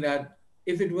recognizing that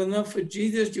if it were not for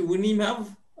Jesus, you wouldn't even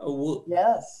have a work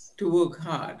to work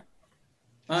hard.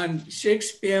 And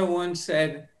Shakespeare once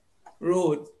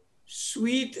wrote,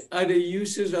 sweet are the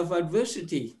uses of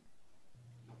adversity.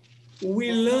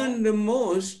 We learn the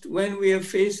most when we are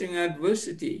facing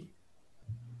adversity.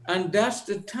 And that's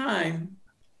the time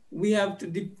we have to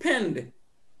depend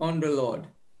on the Lord,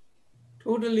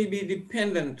 totally be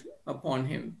dependent upon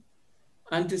him.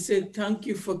 And to say, thank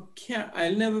you for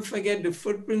I'll never forget the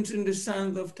footprints in the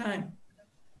sands of time.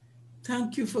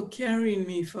 Thank you for carrying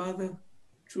me, Father,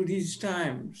 through these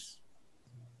times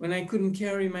when I couldn't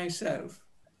carry myself.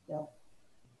 Yeah.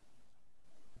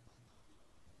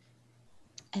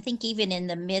 I think even in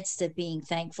the midst of being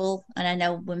thankful, and I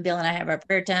know when Bill and I have our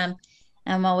prayer time,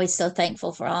 I'm always so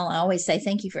thankful for all. I always say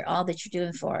thank you for all that you're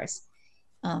doing for us.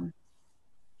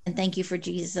 And thank you for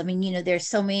Jesus. I mean, you know, there's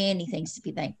so many things to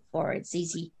be thankful for. It's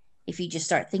easy if you just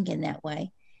start thinking that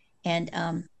way. And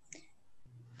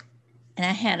I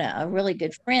had a really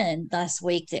good friend last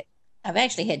week that I've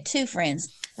actually had two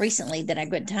friends recently that I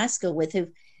went to high school with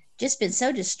who've just been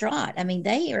so distraught. I mean,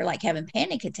 they are like having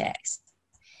panic attacks.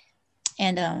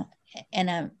 And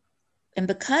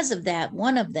because of that,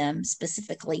 one of them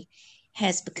specifically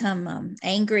has become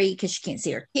angry because she can't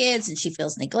see her kids and she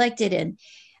feels neglected.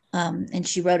 And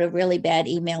she wrote a really bad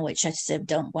email, which I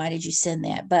said, why did you send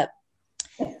that? But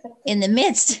in the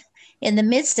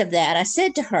midst of that, I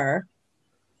said to her,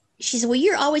 she said, well,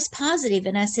 you're always positive.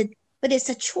 And I said, but it's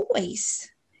a choice.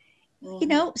 You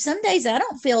know, some days I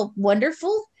don't feel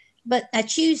wonderful, but I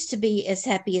choose to be as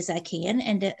happy as I can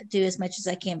and to do as much as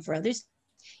I can for others.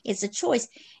 It's a choice.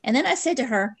 And then I said to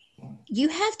her, you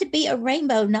have to be a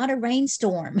rainbow, not a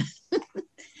rainstorm.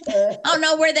 I don't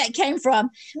know where that came from,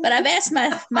 but I've asked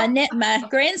my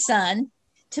grandson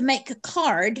to make a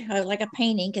card, like a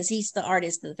painting, because he's the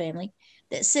artist of the family,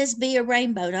 that says be a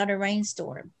rainbow, not a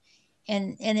rainstorm.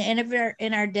 And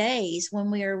in our days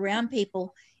when we are around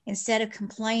people, instead of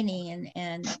complaining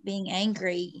and being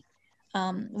angry,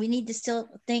 we need to still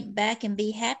think back and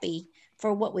be happy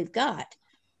for what we've got.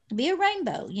 Be a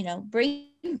rainbow, you know,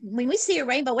 when we see a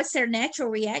rainbow, what's their natural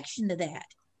reaction to that?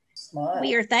 Smile.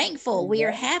 We are thankful. We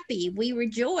are happy. We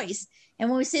rejoice. And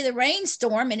when we see the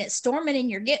rainstorm and it's storming and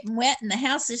you're getting wet and the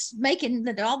house is making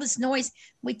all this noise,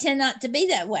 we tend not to be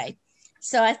that way.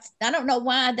 So I don't know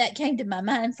why that came to my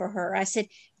mind for her. I said,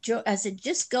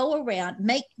 just go around,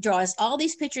 draw us all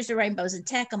these pictures of rainbows and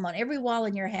tack them on every wall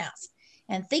in your house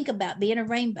and think about being a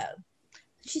rainbow.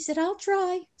 She said, I'll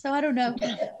try. So I don't know.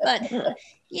 But,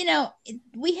 you know,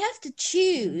 we have to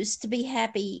choose to be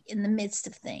happy in the midst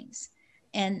of things.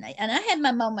 And I had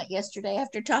my moment yesterday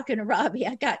after talking to Robbie.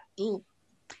 I got a little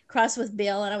cross with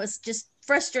Bill and I was just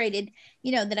frustrated,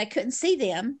 you know, that I couldn't see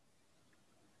them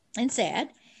and sad.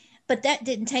 But that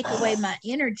didn't take away my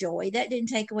inner joy. That didn't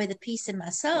take away the peace in my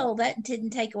soul. That didn't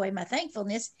take away my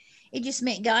thankfulness. It just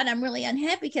meant, God, I'm really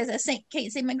unhappy because I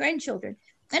can't see my grandchildren.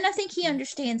 And I think he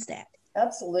understands that.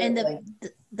 Absolutely. And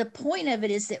the point of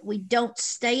it is that we don't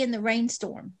stay in the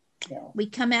rainstorm. Yeah. We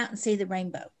come out and see the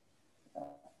rainbow.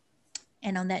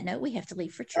 And on that note, we have to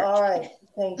leave for church. All right.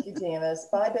 Thank you, Janice.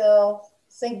 Bye, Bill.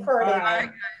 Sing pretty. Bye.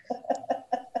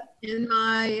 In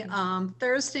my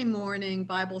Thursday morning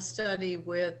Bible study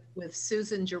with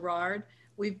Susan Gerard,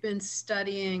 we've been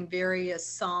studying various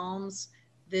Psalms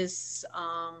this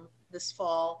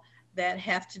fall that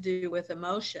have to do with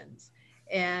emotions.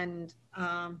 And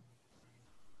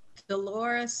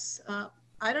Dolores, I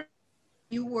don't know,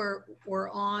 you were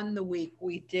on the week.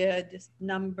 We did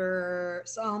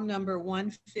Psalm number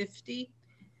 150,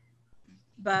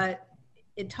 but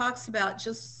it talks about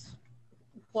just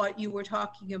what you were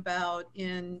talking about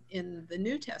in the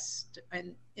New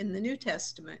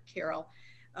Testament, Carol.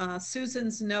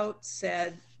 Susan's note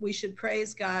said we should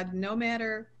praise God no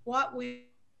matter what we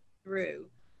go through.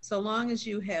 So long as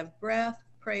you have breath,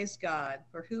 praise God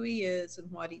for who he is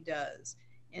and what he does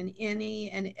in any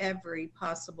and every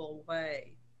possible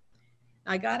way.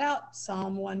 I got out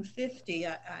Psalm 150.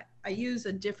 I use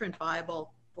a different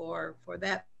Bible for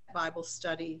that Bible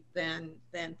study than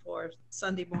for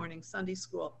Sunday morning Sunday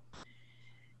school.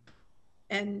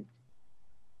 And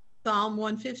Psalm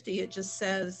 150, it just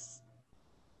says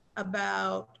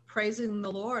about praising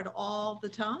the Lord all the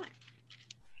time.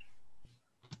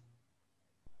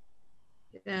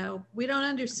 You know, we don't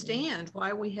understand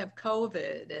why we have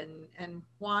COVID and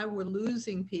why we're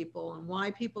losing people and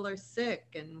why people are sick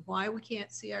and why we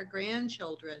can't see our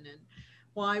grandchildren and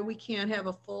why we can't have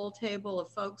a full table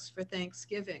of folks for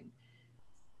Thanksgiving.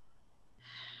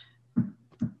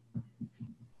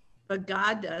 But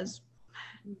God does.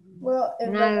 Well,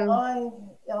 and the wine,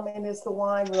 I mean, is the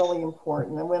wine really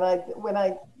important? And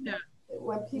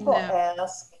when people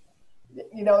ask,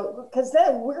 you know, because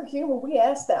then we're human, we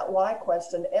ask that why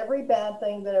question. Every bad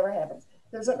thing that ever happens,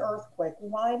 there's an earthquake.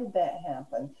 Why did that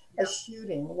happen? a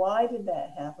shooting. Why did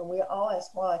that happen? We all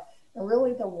ask why. And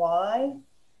really the why,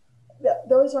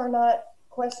 those are not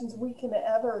questions we can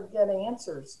ever get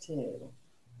answers to.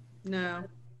 No.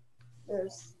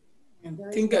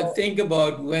 Think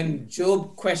about when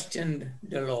Job questioned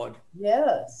the Lord.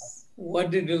 Yes.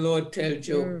 What did the Lord tell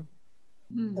Job?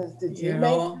 Did you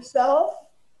make yourself?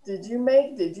 Did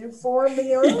you form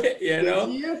the earth? You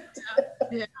know?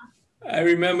 I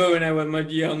remember when I was much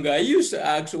younger, I used to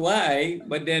ask why,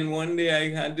 but then one day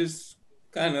I had this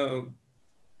kind of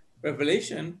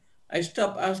revelation. I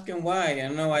stopped asking why,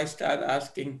 and now I start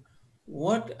asking,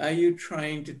 what are you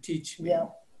trying to teach me? Yeah.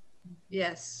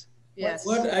 Yes.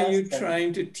 What are you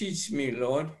trying to teach me,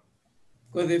 Lord?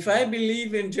 Because if I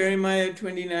believe in Jeremiah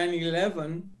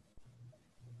 29:11,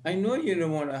 I know you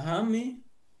don't want to harm me.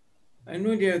 I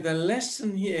know there's a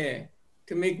lesson here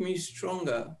to make me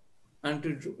stronger and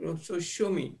to also show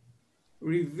me,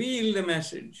 reveal the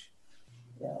message.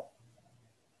 Yeah.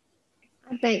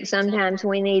 I think sometimes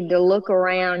we need to look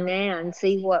around now and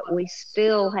see what we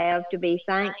still have to be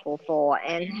thankful for.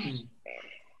 And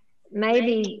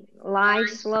maybe life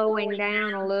slowing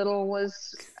down a little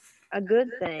was a good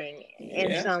thing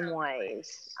in some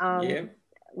ways.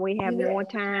 We have more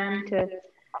time to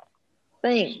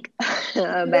think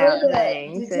about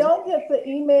things. Did y'all get the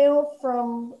email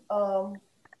from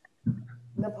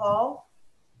Nepal?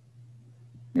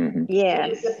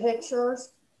 Yes. The pictures?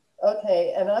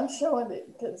 Okay, and I'm showing it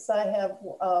because I have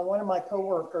one of my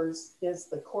coworkers is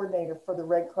the coordinator for the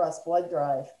Red Cross blood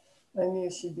drive. I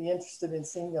knew she'd be interested in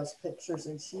seeing those pictures,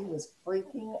 and she was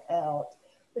freaking out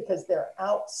because they're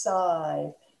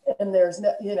outside and there's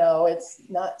no, it's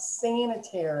not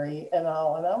sanitary and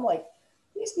all. And I'm like,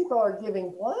 these people are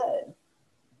giving blood.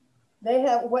 They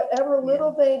have whatever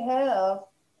little they have,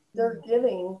 they're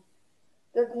giving.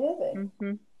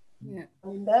 Mm-hmm. Yeah. I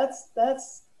mean, that's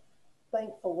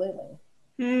thankful living.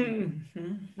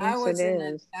 Mm-hmm.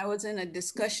 Yes, I was in a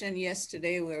discussion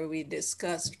yesterday where we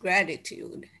discussed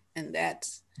gratitude, and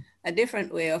that's a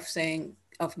different way of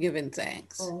giving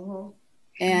thanks. Mm-hmm.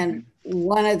 And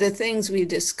one of the things we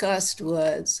discussed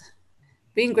was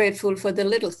being grateful for the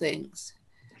little things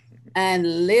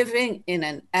and living in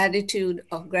an attitude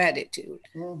of gratitude.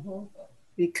 Mm-hmm.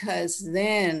 Because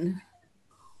then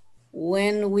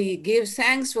when we give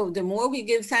thanks the more we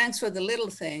give thanks for the little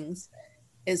things,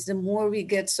 is the more we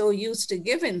get so used to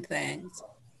giving thanks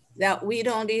that we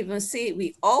don't even see.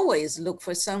 We always look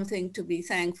for something to be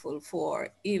thankful for,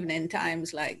 even in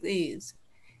times like these.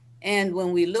 And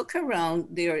when we look around,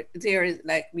 there,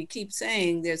 like we keep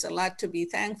saying, there's a lot to be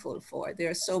thankful for.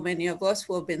 There are so many of us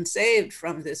who have been saved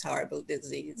from this horrible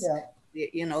disease.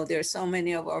 Yeah. There's so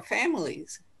many of our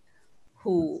families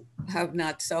who have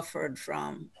not suffered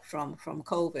from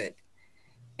COVID.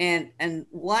 And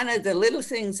one of the little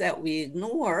things that we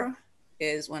ignore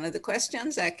is one of the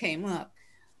questions that came up.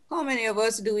 How many of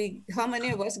us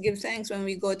give thanks when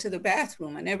we go to the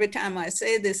bathroom? And every time I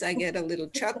say this, I get a little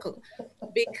chuckle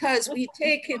because we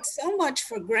take it so much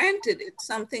for granted. It's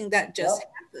something that just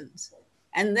happens.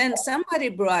 And then somebody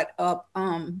brought up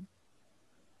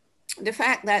the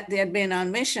fact that they had been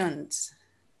on missions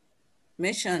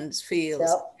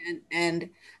fields and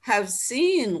have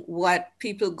seen what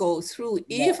people go through,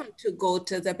 even to go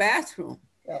to the bathroom.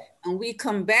 And we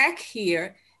come back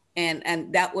here,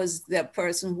 and that was the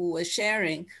person who was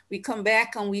sharing. We come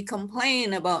back and we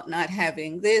complain about not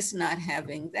having this, not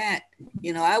having that.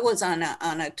 I was on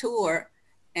a tour,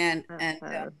 and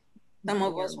some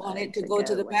of us wanted to go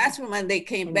to the bathroom, and they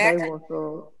came back.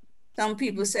 Some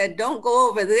people said, "Don't go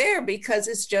over there because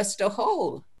it's just a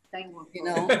hole."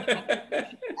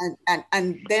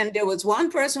 And then there was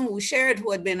one person who shared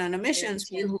who had been on a missions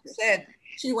field who said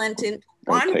she went in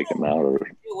one room.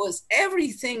 It was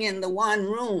everything in the one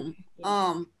room.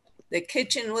 The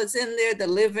kitchen was in there, the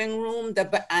living room,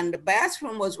 and the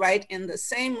bathroom was right in the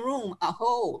same room, a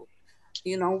hole.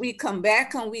 We come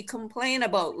back and we complain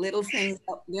about little things,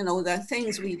 the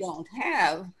things we don't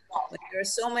have. But there are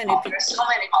so many people.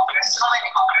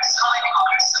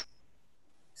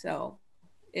 So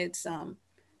it's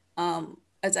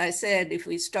as I said, if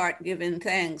we start giving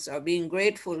thanks or being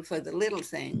grateful for the little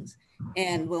things,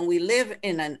 and when we live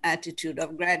in an attitude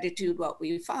of gratitude, what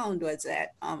we found was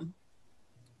that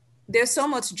there's so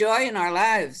much joy in our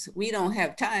lives. We don't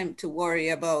have time to worry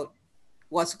about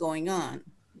what's going on,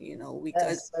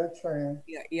 because that's so true.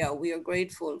 Yeah, we are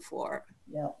grateful for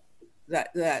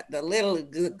the little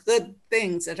good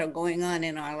things that are going on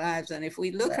in our lives. And if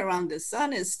we look around, the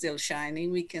sun is still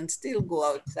shining. We can still go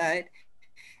outside.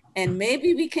 And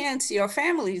maybe we can't see our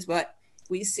families, but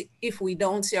if we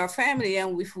don't see our family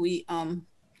and if we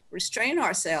restrain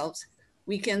ourselves,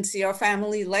 we can see our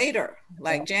family later.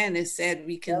 Like Janice said,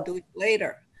 we can do it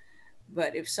later.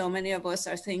 But if so many of us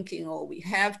are thinking, oh, we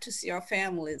have to see our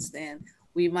families, then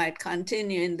we might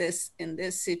continue in this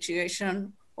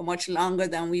situation for much longer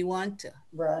than we want to.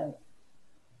 Right,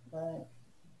 right.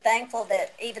 Thankful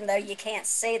that even though you can't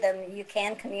see them, you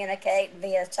can communicate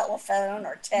via telephone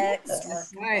or text or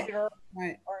computer.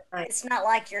 Right. Or it's not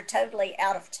like you're totally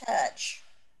out of touch.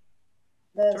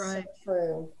 That's right.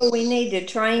 So true. We need to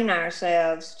train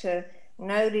ourselves to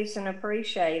notice and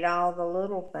appreciate all the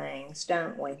little things,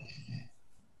 don't we?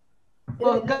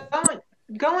 Well,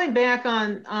 going back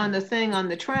on the thing on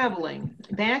the traveling,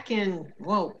 back in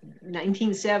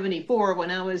 1974, when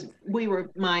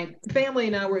my family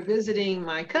and I were visiting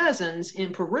my cousins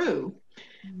in Peru,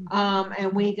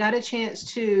 and we got a chance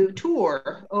to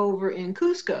tour over in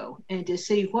Cusco and to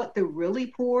see what the really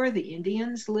poor, the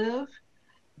Indians, live.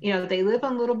 You know, they live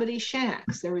on little bitty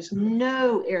shacks. There is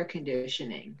no air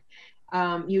conditioning.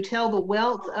 You tell the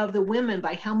wealth of the women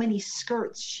by how many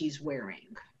skirts she's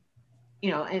wearing. You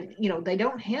know, and, you know, they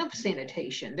don't have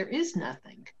sanitation. There is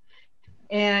nothing.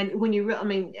 And when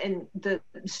and the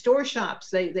store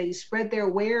shops, they spread their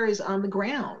wares on the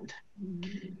ground,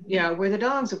 you know, where the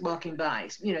dogs are walking by.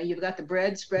 You know, you've got the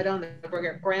bread spread on the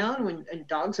ground and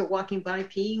dogs are walking by,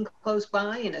 peeing close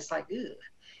by, and it's like, ew.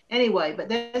 Anyway, but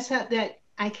that's how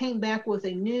I came back with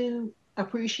a new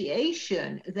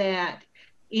appreciation that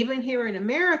even here in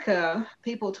America,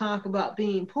 people talk about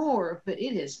being poor, but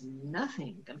it is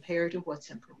nothing compared to what's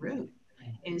in Peru.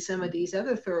 In some of these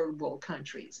other third world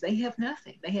countries, they have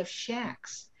nothing. They have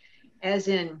shacks, as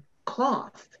in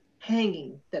cloth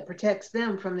hanging that protects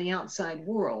them from the outside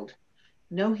world.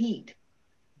 No heat.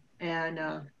 And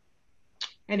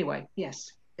anyway,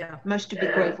 yes, much to be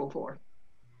grateful for.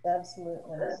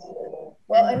 Absolutely.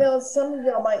 Well, I know some of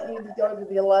y'all might need to go to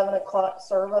the 11 o'clock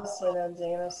service. You know,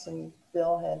 Janice and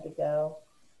Bill had to go.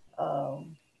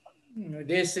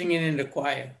 They're singing in the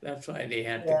choir. That's why they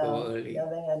had to go early. Yeah,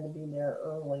 they had to be there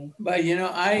early. But you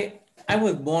know, I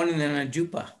was born in an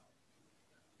ajupa.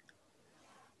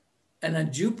 An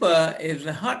ajupa is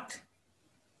a hut,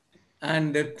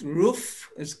 and the roof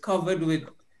is covered with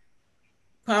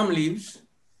palm leaves,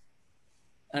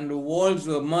 and the walls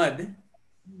were mud.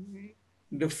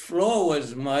 The floor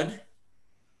was mud.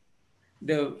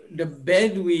 The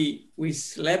bed we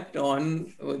slept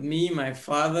on with me, my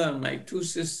father, and my two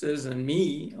sisters and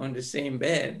me on the same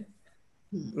bed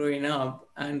growing up,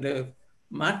 and the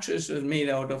mattress was made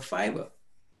out of fiber.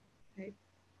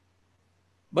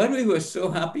 But we were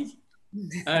so happy,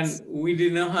 and we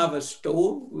did not have a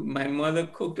stove. My mother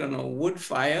cooked on a wood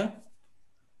fire.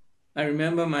 I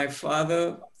remember my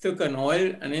father took an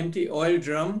empty oil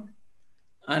drum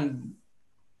and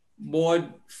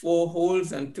bored 4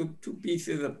 holes and took 2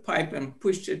 pieces of pipe and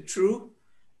pushed it through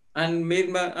and made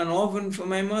an oven for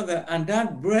my mother. And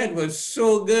that bread was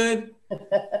so good.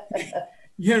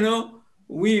 You know,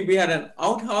 we had an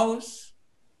outhouse,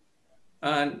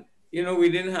 and, you know,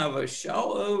 we didn't have a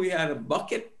shower. We had a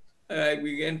bucket.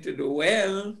 We went to the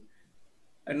well,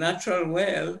 a natural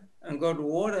well, and got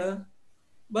water.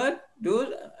 But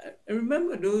I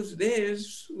remember those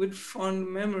days with fond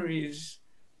memories.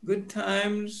 Good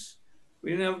times. We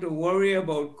didn't have to worry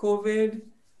about COVID.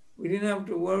 We didn't have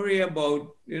to worry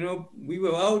about, you know, we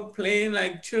were out playing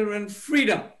like children,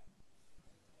 freedom.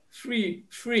 Free.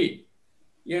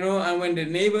 You know, and when the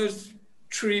neighbors'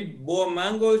 tree bore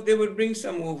mangoes, they would bring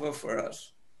some over for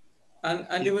us.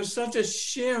 And there was such a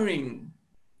sharing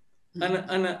and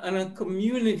a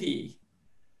community.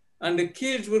 And the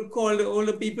kids would call the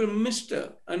older people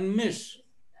Mr. and Miss.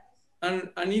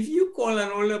 And if you call an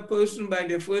older person by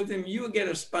their first name, you get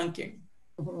a spanking.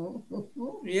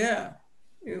 Yeah.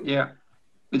 Yeah.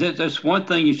 That's one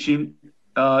thing you should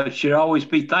always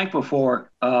be thankful for.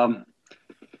 You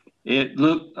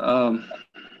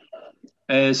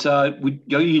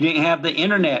didn't have the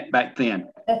internet back then.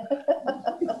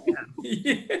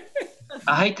 Yeah.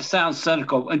 I hate to sound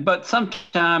cynical, but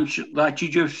sometimes, like you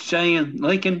just saying,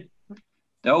 Lincoln,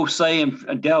 the old saying,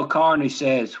 Dale Carnegie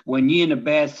says, when you're in a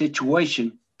bad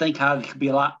situation, think how it could be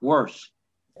a lot worse.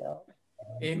 Yeah.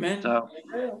 Amen. So,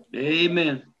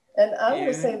 amen. And I'm going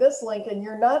to say this, Lincoln,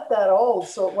 you're not that old,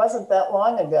 so it wasn't that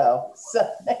long ago. So.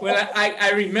 Well,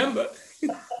 I remember.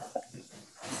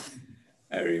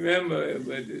 I remember,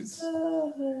 but it's,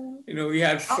 you know, we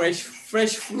had fresh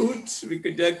fruits. We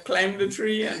could just climb the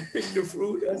tree and pick the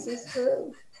fruit. This is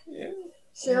true. Yeah.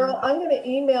 Cheryl, I'm going to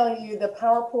email you the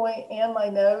PowerPoint and my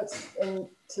notes and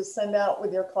to send out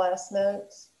with your class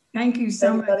notes. Thank you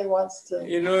so much. Everybody wants to.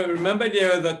 You know, remember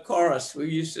there was the chorus we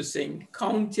used to sing,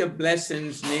 count your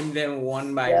blessings, name them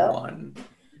one by one.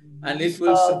 And it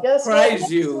will guess what surprise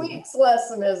next you. week's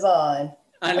lesson is on.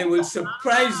 And it will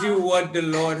surprise you what the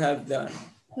Lord has done.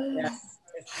 Yes.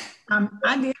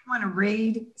 I did want to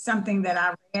read something that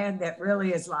I read that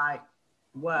really is like,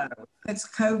 whoa, it's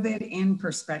COVID in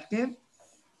perspective.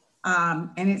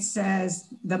 And it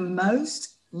says the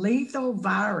most lethal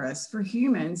virus for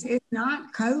humans is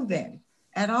not COVID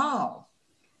at all.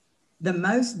 The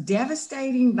most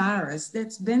devastating virus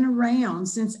that's been around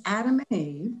since Adam and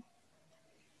Eve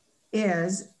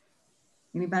is,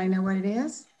 anybody know what it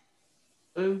is?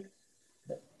 Sin.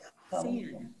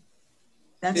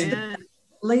 That's the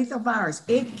lethal virus.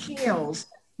 It kills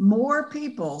more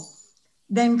people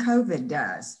than COVID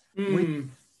does. We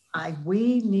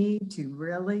need to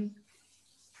really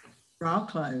draw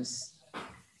close,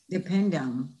 depend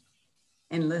on,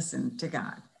 and listen to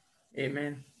God.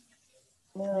 Amen.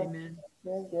 Yeah, Amen.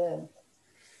 very good.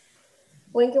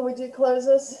 Lincoln, would you close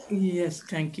us? Yes,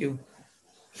 thank you.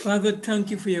 Father,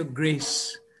 thank you for your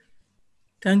grace.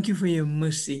 Thank you for your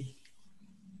mercy.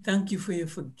 Thank you for your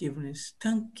forgiveness.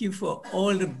 Thank you for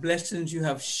all the blessings you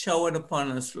have showered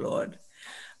upon us, Lord.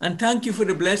 And thank you for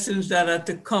the blessings that are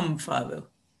to come, Father.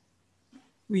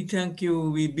 We thank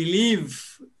you, we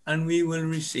believe, and we will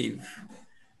receive.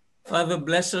 Father,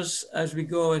 bless us as we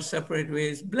go our separate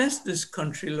ways. Bless this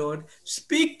country, Lord.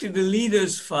 Speak to the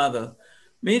leaders, Father.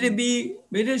 May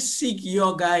they seek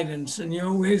your guidance and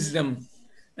your wisdom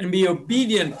and be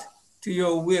obedient to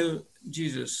your will,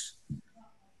 Jesus.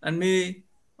 And may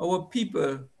our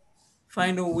people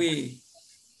find a way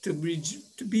to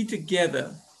be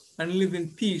together and live in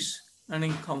peace and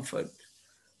in comfort.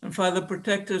 And Father,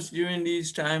 protect us during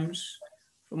these times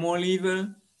from all evil,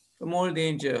 from all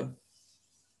danger.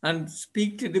 And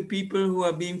speak to the people who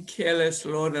are being careless,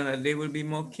 Lord, and that they will be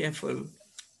more careful,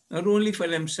 not only for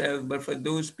themselves, but for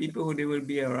those people who they will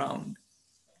be around.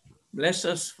 Bless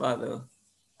us, Father.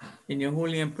 In your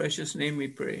holy and precious name we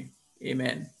pray.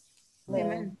 Amen.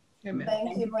 Amen. Amen.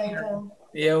 Thank you, Lincoln.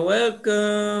 You're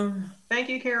welcome. Thank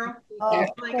you, Carol. Oh,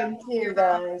 thank you,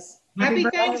 guys. Happy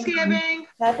Thanksgiving.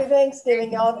 Happy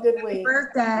Thanksgiving. Y'all have a good week.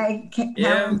 Birthday.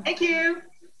 Yeah. Thank you.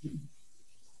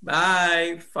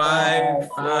 Bye. 5,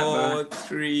 4,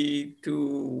 3, 2,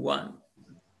 1.